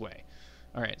this way.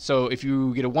 All right. So if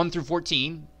you get a 1 through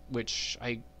 14, which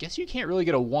I guess you can't really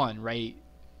get a 1, right?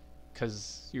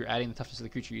 Because you're adding the toughness of the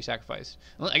creature you sacrificed.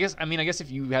 I guess if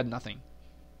you had nothing,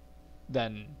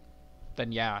 then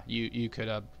yeah, you could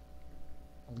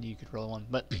roll a 1.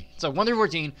 But so 1 through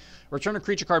 14, return a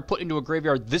creature card put into a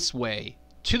graveyard this way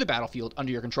to the battlefield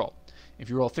under your control. If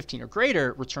you roll 15 or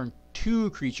greater, return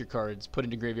 2 creature cards put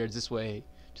into graveyards this way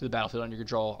to the battlefield under your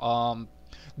control.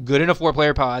 Good in a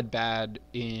 4-player pod, bad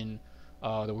in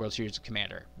the World Series of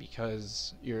Commander,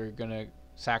 because you're gonna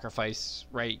sacrifice,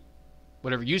 right?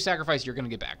 Whatever you sacrifice, you're gonna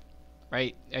get back,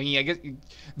 right? I mean, I guess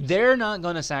they're not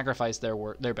gonna sacrifice their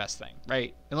best thing,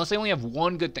 right? Unless they only have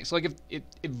one good thing. So like if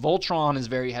Voltron is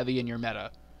very heavy in your meta,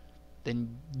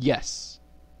 then yes,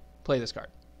 play this card,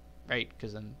 right?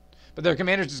 Because then, but their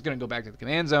commander's just gonna go back to the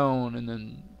command zone, and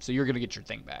then so you're gonna get your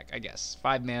thing back, I guess.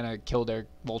 5 mana, kill their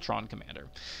Voltron commander,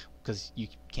 because you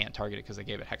can't target it because they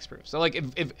gave it hexproof. So like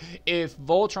if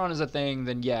Voltron is a thing,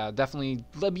 then yeah, definitely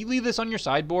leave this on your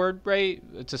sideboard,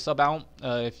 right, to sub out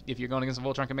if you're going against a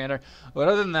Voltron commander. But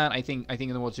other than that, I think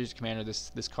in the World Series Commander,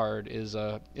 this card is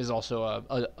also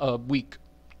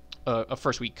a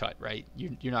first week cut, right?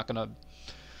 You're not gonna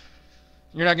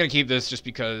keep this just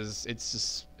because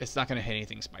it's not gonna hit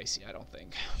anything spicy, I don't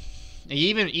think.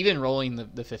 Even rolling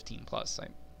the 15 plus,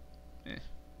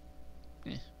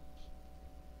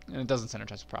 and it doesn't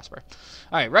synergize with Prosper.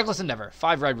 All right, Reckless Endeavor,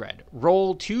 5 red.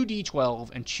 Roll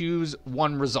 2d12 and choose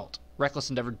 1 result. Reckless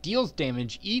Endeavor deals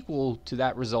damage equal to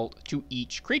that result to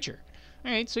each creature.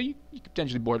 All right, so you could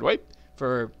potentially board wipe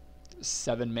for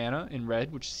 7 mana in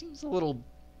red, which seems a little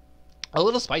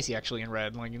spicy actually in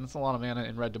red. Like that's a lot of mana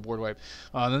in red to board wipe.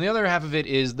 Then the other half of it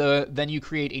is then you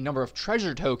create a number of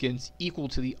treasure tokens equal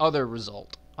to the other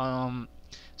result.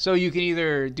 So you can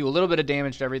either do a little bit of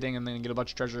damage to everything and then get a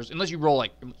bunch of treasures, unless you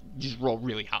just roll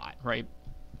really hot, right?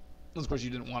 Of course,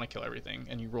 you didn't want to kill everything,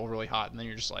 and you roll really hot, and then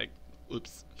you're just like,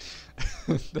 oops.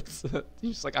 You're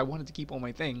just like, I wanted to keep all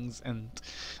my things, and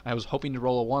I was hoping to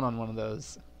roll a 1 on one of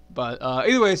those. But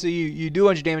either way, so you do a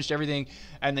bunch of damage to everything,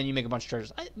 and then you make a bunch of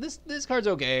treasures. This card's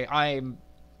okay.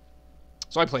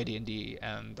 So I play D&D,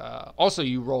 and also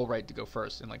you roll right to go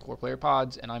first in like 4-player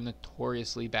pods, and I'm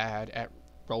notoriously bad at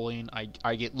rolling.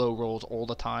 I get low rolls all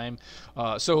the time.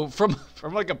 So from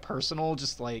like a personal,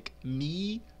 just like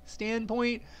me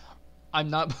standpoint, I'm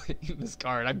not playing this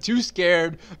card. I'm too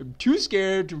scared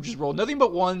to just roll nothing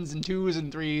but 1s and 2s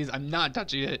and 3s. I'm not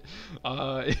touching it.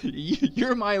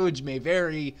 Your mileage may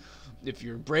vary. If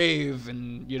you're brave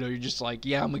and you're just like,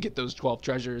 yeah, I'm gonna get those 12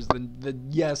 treasures, then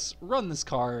yes, run this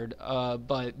card.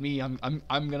 But me, I'm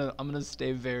gonna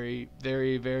stay very,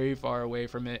 very, very far away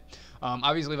from it.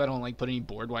 Obviously, if I don't like put any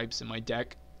board wipes in my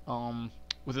deck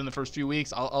within the first few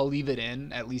weeks, I'll leave it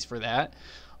in at least for that.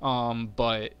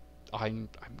 But I'm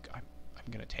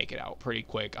gonna take it out pretty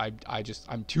quick.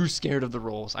 I'm too scared of the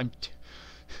rolls.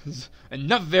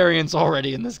 Enough variance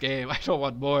already in this game. I don't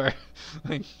want more.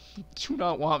 I do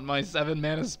not want my 7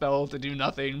 mana spell to do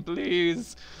nothing,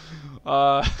 please.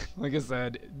 Like I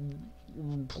said,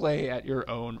 play at your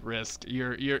own risk.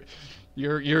 Your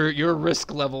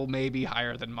risk level may be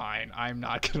higher than mine. I'm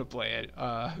not gonna play it.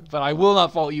 But I will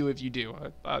not fault you if you do.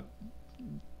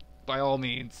 By all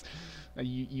means,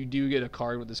 you do get a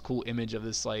card with this cool image of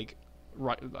this like.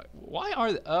 Why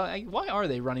are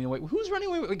they running away? Who's running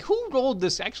away? Like who rolled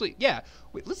this? Actually, yeah.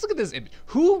 Wait, let's look at this image.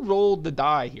 Who rolled the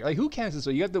die here? Like who cast this?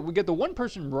 So we get the one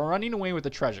person running away with the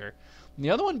treasure, and the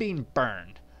other one being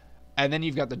burned, and then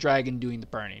you've got the dragon doing the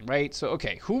burning, right? So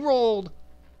okay, who rolled?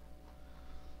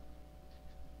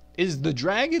 Is the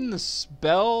dragon the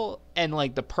spell, and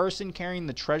like the person carrying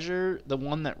the treasure the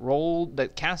one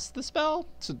that cast the spell?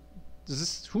 So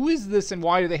who is this, and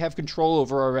why do they have control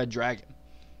over a red dragon?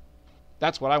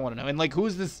 That's what I want to know. And like,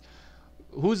 who's this?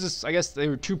 I guess there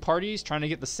were 2 parties trying to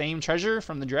get the same treasure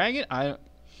from the dragon. I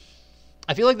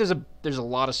I feel like there's a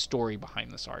lot of story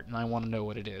behind this art, and I want to know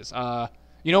what it is.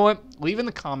 You know what? Leave in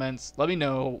the comments. Let me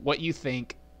know what you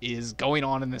think is going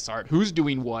on in this art. Who's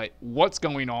doing what? What's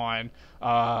going on?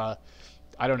 I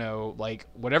don't know. Like,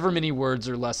 whatever many words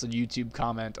or less a YouTube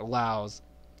comment allows.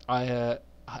 I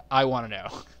want to know.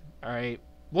 All right.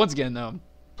 Once again, though,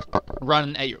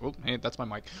 run at your. Oh, hey, that's my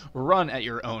mic. Run at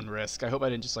your own risk. I hope I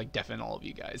didn't just like deafen all of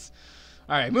you guys.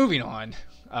 All right, moving on.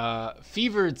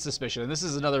 Fevered Suspicion. This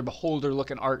is another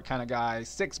beholder-looking art kind of guy.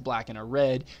 6 black and a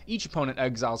red. Each opponent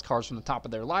exiles cards from the top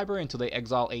of their library until they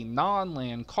exile a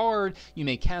non-land card. You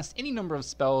may cast any number of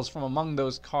spells from among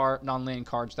those non-land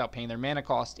cards without paying their mana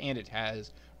cost, and it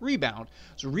has Rebound.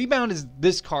 So Rebound is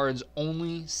this card's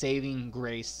only saving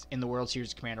grace in the World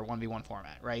Series Commander 1v1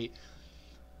 format, right?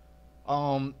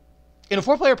 In a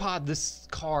 4-player pod, this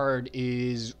card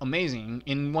is amazing.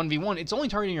 In 1v1, it's only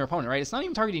targeting your opponent, right? It's not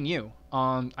even targeting you.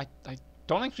 I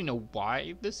don't actually know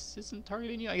why this isn't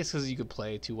targeting you. I guess because you could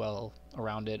play too well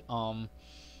around it. I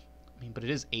mean, but it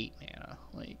is 8 mana.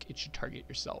 Like, it should target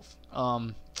yourself.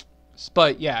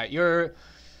 But yeah,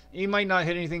 you might not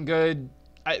hit anything good.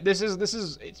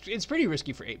 It's pretty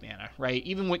risky for 8 mana, right?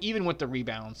 Even with the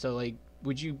rebound. So like,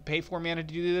 would you pay 4 mana to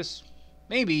do this?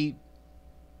 Maybe.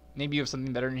 Maybe you have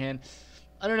something better in hand.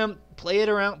 I don't know. Play it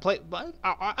around.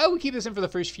 I would keep this in for the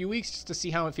first few weeks just to see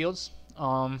how it feels.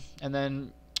 And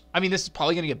then, I mean, this is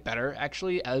probably going to get better,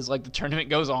 actually, as, like, the tournament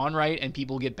goes on, right? And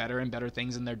people get better and better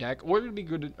things in their deck. Or it'll be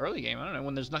good in early game. I don't know.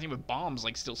 When there's nothing but bombs,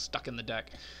 like, still stuck in the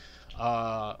deck.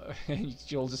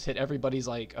 You'll just hit everybody's,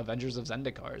 like, Avengers of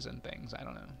Zendikars and things. I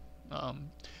don't know.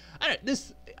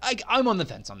 I'm on the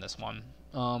fence on this one.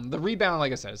 The rebound,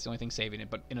 like I said, is the only thing saving it,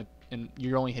 but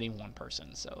you're only hitting one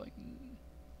person, so like,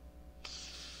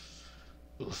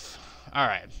 oof. All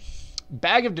right,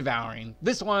 Bag of Devouring.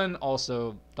 This one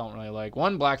also don't really like.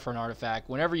 1 black for an artifact.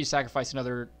 Whenever you sacrifice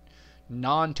another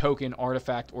non-token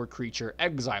artifact or creature,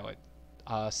 exile it.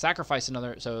 Sacrifice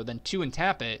another. So then 2 and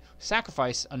tap it.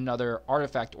 Sacrifice another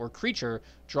artifact or creature.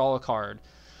 Draw a card.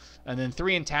 And then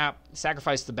 3 and tap,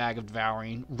 sacrifice the Bag of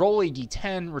Devouring, roll a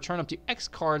d10, return up to X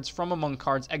cards from among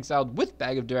cards exiled with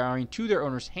Bag of Devouring to their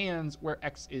owner's hands, where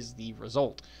X is the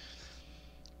result.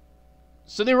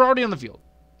 So they were already on the field.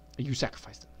 You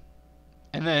sacrificed them.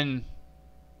 And then,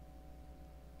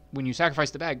 when you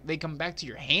sacrifice the bag, they come back to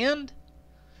your hand?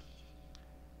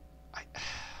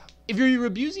 If you're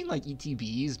abusing, like,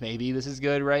 ETBs, maybe this is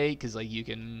good, right? Because, like, you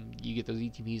get those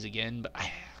ETBs again, but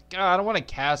God, I don't want to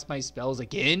cast my spells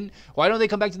again. Why don't they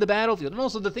come back to the battlefield? And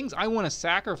also, the things I want to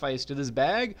sacrifice to this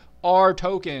bag are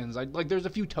tokens. There's a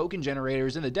few token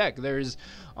generators in the deck. There's,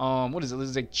 what is it? This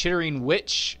is like Chittering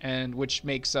Witch, and which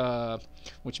makes some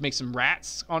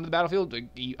rats onto the battlefield.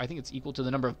 I think it's equal to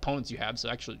the number of opponents you have. So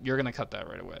actually, you're gonna cut that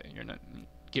right away. You're not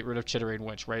get rid of Chittering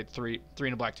Witch, right? 3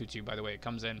 and a black 2/2. By the way, it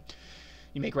comes in.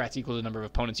 You make rats equal to the number of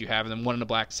opponents you have, and then 1 in a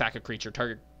black, sack a creature.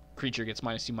 Target creature gets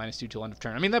 -2/-2 till end of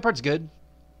turn. I mean, that part's good.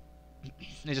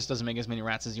 It just doesn't make as many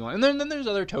rats as you want. And then there's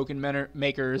other token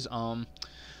makers,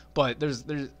 but there's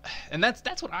and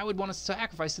that's what I would want to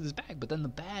sacrifice to this bag. But then the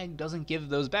bag doesn't give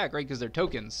those back, right? Because they're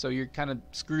tokens, so you're kind of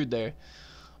screwed there.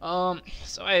 So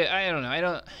I don't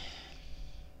know.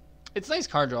 It's nice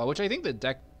card draw, which I think the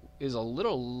deck is a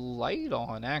little light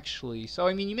on, actually. So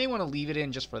I mean, you may want to leave it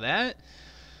in just for that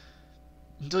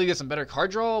until you get some better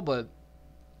card draw. But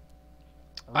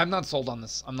I'm not sold on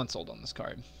this. I'm not sold on this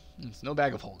card. It's no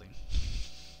Bag of Holding.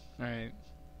 All right.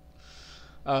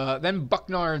 Then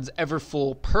Bucknard's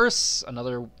Everfull Purse,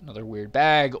 another weird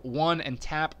bag. 1 and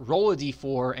tap, roll a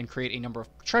d4, and create a number of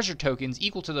treasure tokens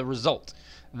equal to the result.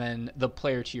 And then the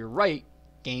player to your right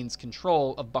gains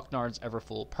control of Bucknard's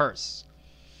Everfull Purse.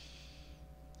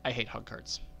 I hate hug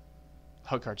cards.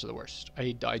 Hug cards are the worst.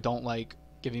 I don't like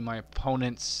giving my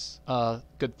opponents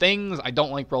good things. I don't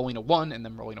like rolling a 1 and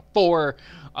then rolling a 4.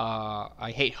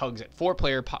 I hate hugs at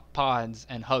 4-player pods,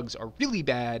 and hugs are really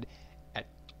bad at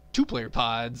 2-player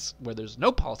pods where there's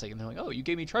no politic, and they're like, oh, you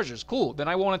gave me treasures, cool, then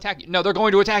I won't attack you. No, they're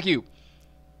going to attack you.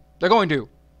 They're going to.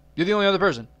 You're the only other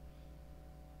person.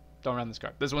 Don't run this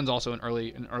card. This one's also an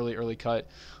early cut.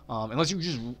 Unless you're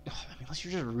just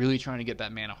really trying to get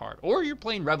that mana hard, or you're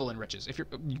playing Revel in Riches.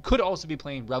 You could also be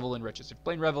playing Revel in Riches. If you're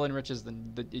playing Revel in Riches,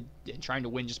 then trying to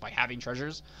win just by having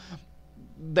treasures,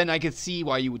 then I could see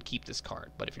why you would keep this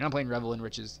card. But if you're not playing Revel in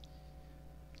Riches,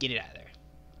 get it out of there.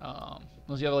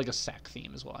 Unless you have like a sack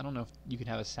theme as well. I don't know if you can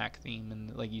have a sack theme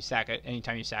and like you sack it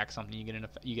anytime you sack something, you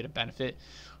get a benefit.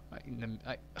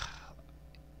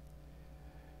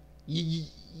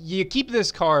 You keep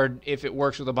this card if it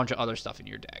works with a bunch of other stuff in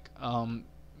your deck.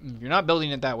 If you're not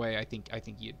building it that way, I think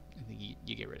you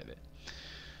get rid of it.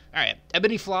 All right,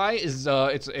 Ebony Fly is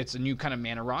it's a new kind of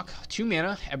mana rock. 2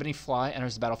 mana, Ebony Fly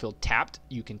enters the battlefield tapped.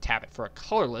 You can tap it for a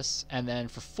colorless, and then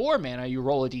for 4 mana, you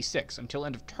roll a d6. Until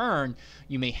end of turn,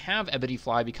 you may have Ebony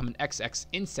Fly become an XX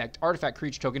insect artifact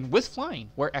creature token with flying,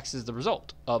 where X is the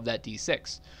result of that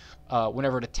d6.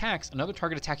 Whenever it attacks, another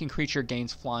target attacking creature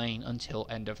gains flying until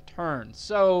end of turn.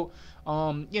 So,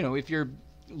 if you're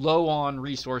low on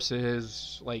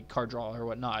resources like card draw or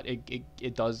whatnot,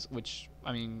 it does, which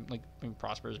I mean, like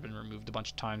Prosper has been removed a bunch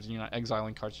of times and you're not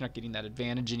exiling cards, you're not getting that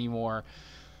advantage anymore.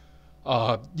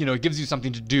 It gives you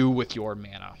something to do with your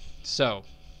mana. So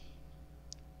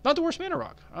not the worst mana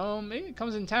rock. Maybe it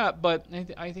comes in tap, but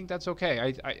I think that's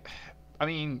okay. I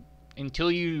mean, until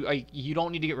you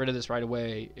don't need to get rid of this right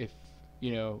away if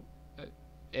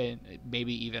and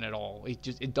maybe even at all. It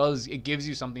gives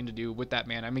you something to do with that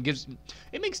mana. I mean,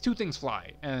 it makes 2 things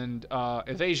fly, and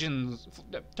evasions.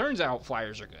 Turns out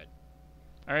flyers are good.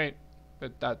 All right,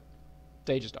 but that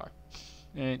they just are.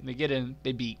 And they get in,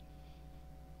 they beat.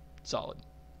 Solid.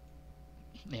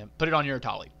 Yeah, put it on your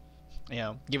Atali.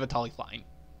 Give Atali flying.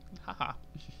 Haha.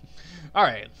 All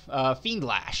right, Fiend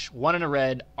Lash, 1 and a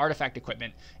red, artifact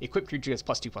equipment. Equipped creature gets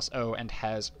 +2/+0 and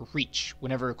has reach.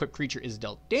 Whenever equipped creature is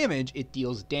dealt damage, it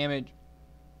deals damage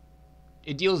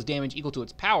equal to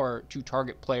its power to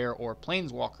target player or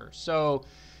planeswalker. So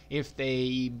if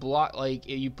they block, like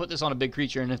you put this on a big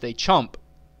creature, and if they chump,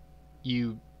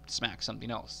 you smack something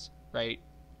else, right?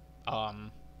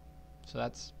 So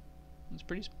that's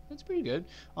pretty good.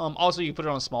 Also, you put it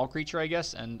on a small creature, I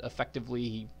guess, and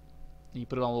effectively you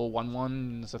put it on a little 1/1,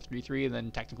 and it's a 3/3, and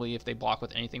then technically if they block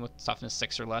with anything with toughness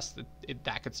 6 or less,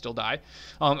 that could still die.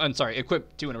 And sorry,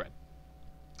 equip 2 and a red.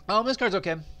 This card's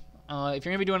okay. If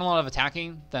you're gonna be doing a lot of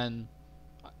attacking, then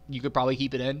you could probably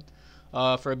keep it in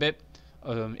for a bit.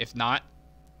 If not,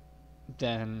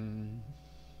 then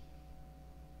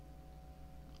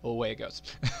away it goes.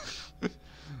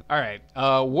 All right,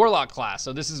 Warlock class.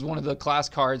 So this is one of the class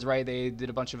cards, right? They did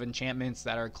a bunch of enchantments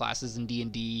that are classes in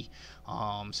D&D.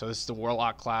 So this is the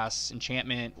Warlock class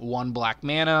enchantment, 1 black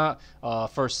mana.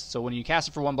 So when you cast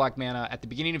it for 1 black mana at the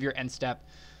beginning of your end step,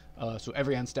 so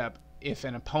every end step, if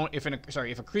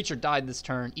a creature died this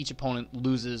turn, each opponent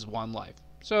loses 1 life.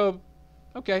 So,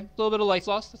 okay, a little bit of life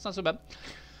loss. That's not so bad.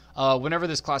 Whenever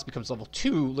this class becomes level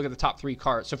 2, look at the top 3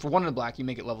 cards. So for 1 in the black, you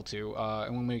make it level 2.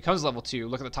 And when it becomes level 2,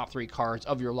 look at the top 3 cards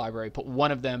of your library. Put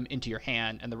 1 of them into your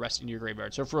hand and the rest into your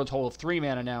graveyard. So for a total of 3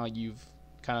 mana now, you've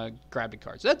kind of grabbed a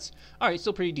card. So that's, alright,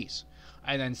 still pretty decent.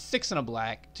 And then 6 in a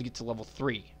black to get to level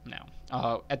 3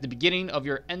 now. At the beginning of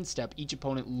your end step, each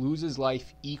opponent loses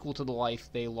life equal to the life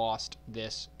they lost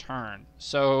this turn.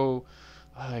 So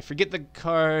I forget the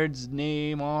card's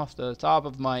name off the top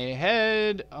of my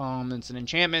head. It's an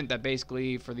enchantment that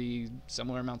basically, for the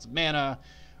similar amounts of mana,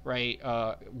 right?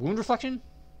 Wound Reflection?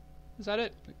 Is that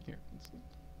it? Here.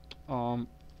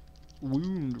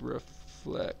 Wound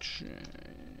Reflection.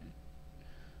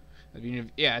 At the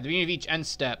beginning of each end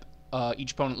step,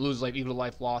 each opponent loses life equal to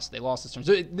life lost. They lost this turn.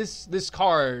 So this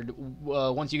card,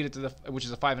 once you get it to which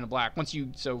is a 5 in a black.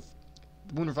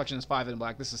 Wound Reflection is 5 in a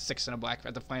black. This is 6 in a black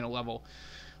at the final level.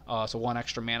 So 1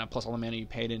 extra mana plus all the mana you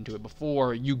paid into it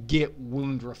before. You get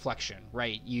Wound Reflection,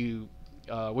 right?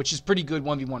 Which is pretty good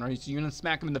 1v1, right? So you're gonna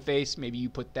smack him in the face. Maybe you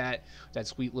put that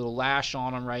sweet little lash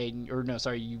on him, right? Or no,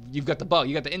 sorry, you've got the bug,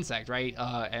 you got the insect, right?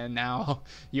 And now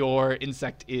your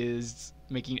insect is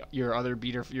making your other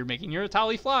beater. You're making your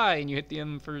Atali fly, and you hit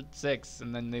them for 6,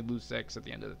 and then they lose 6 at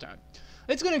the end of the turn.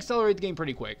 It's going to accelerate the game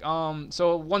pretty quick.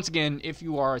 So once again, if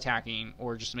you are attacking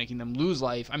or just making them lose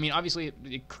life, I mean, obviously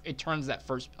it turns that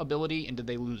first ability into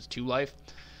they lose 2 life.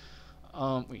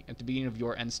 At the beginning of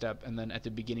your end step, and then at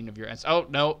the beginning of your end. Oh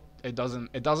no, it doesn't.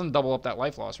 It doesn't double up that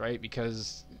life loss, right?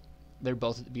 Because they're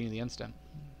both at the beginning of the end step.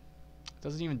 It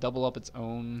doesn't even double up its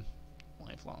own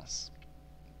life loss.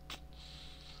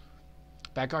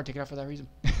 Bad card, take it out for that reason.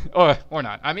 or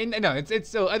not. I mean, no, it's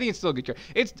still, I think it's still a good card.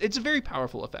 It's a very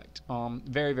powerful effect.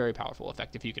 Very, very powerful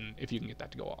effect if you can get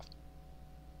that to go off.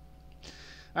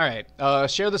 All right,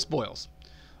 Share the Spoils.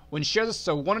 When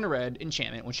so 1 in a red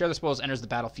enchantment, when Share the Spoils enters the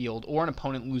battlefield or an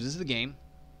opponent loses the game.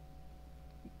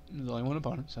 There's only 1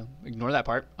 opponent, so ignore that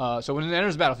part. So when it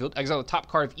enters the battlefield, exile the top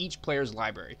card of each player's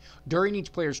library. During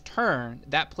each player's turn,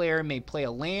 that player may play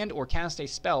a land or cast a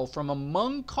spell from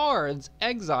among cards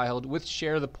exiled with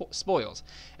Share the Spoils.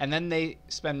 And then they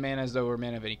spend mana as though it were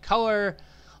mana of any color.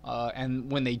 And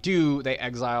when they do, they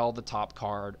exile the top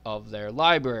card of their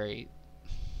library.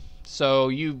 So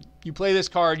you play this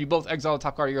card, you both exile the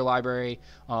top card of your library.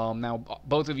 Now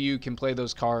both of you can play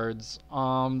those cards.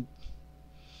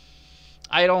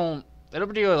 I don't I don't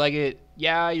particularly like it.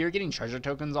 Yeah, you're getting treasure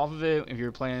tokens off of it if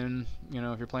you're playing,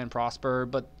 if you're playing Prosper,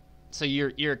 but so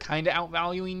you're kind of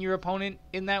outvaluing your opponent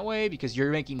in that way because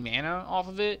you're making mana off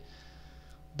of it,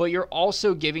 but you're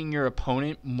also giving your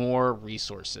opponent more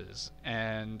resources.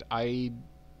 And I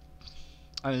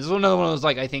this is another one of those,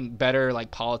 like, I think better,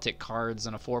 like, politic cards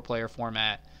in a 4-player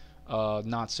format.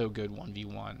 Not so good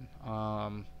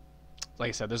 1v1. Like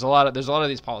I said, there's a lot of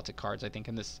these politic cards, I think,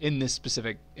 in this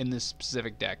specific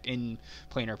deck in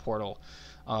Planar Portal.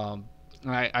 I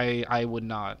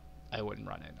wouldn't run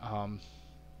it.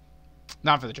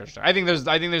 Not for the treasure. I think there's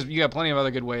you got plenty of other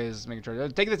good ways to make a treasure.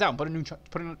 Take this out and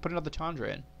put another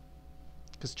Chandra in,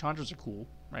 because Chandras are cool,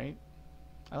 right?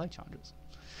 I like Chandras.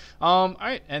 All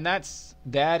right, and that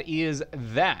is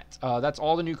that. That's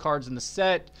all the new cards in the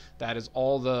set. That is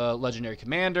all the legendary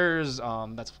commanders.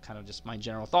 That's kind of just my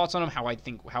general thoughts on them. How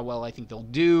well I think they'll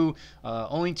do.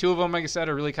 Only 2 of them, like I said,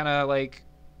 are really kind of like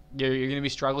you're going to be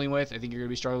struggling with. I think you're going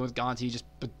to be struggling with Gonti just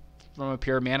from a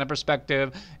pure mana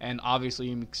perspective, and obviously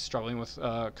you're struggling with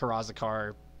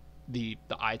Karazakar, the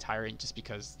Eye Tyrant, just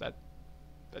because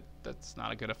that's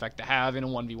not a good effect to have in a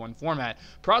 1v1 format.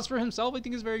 Prosper himself, I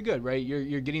think, is very good, right?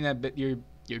 You're getting that bit. You're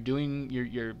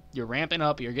ramping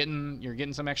up. You're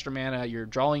getting some extra mana. You're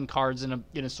drawing cards in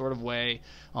a sort of way.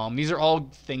 These are all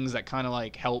things that kind of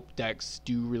like help decks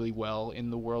do really well in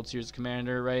the World Series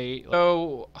Commander, right?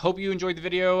 So hope you enjoyed the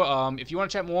video. If you want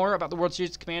to chat more about the World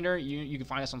Series Commander, you can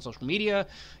find us on social media.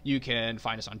 You can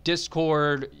find us on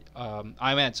Discord.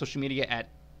 I'm at social media at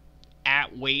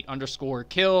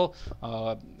 @wait_kill.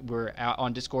 We're out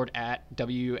on Discord at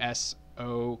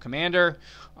WSO Commander.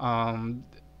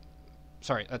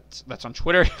 Sorry, that's on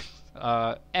Twitter.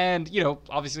 And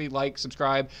obviously, like,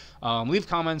 subscribe, leave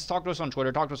comments, talk to us on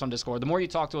Twitter, talk to us on Discord. The more you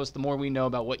talk to us, the more we know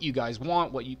about what you guys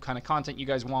want, what kind of content you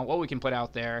guys want, what we can put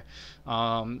out there.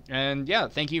 And yeah,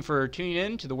 thank you for tuning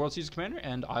in to the World Series Commander,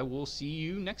 and I will see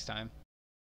you next time.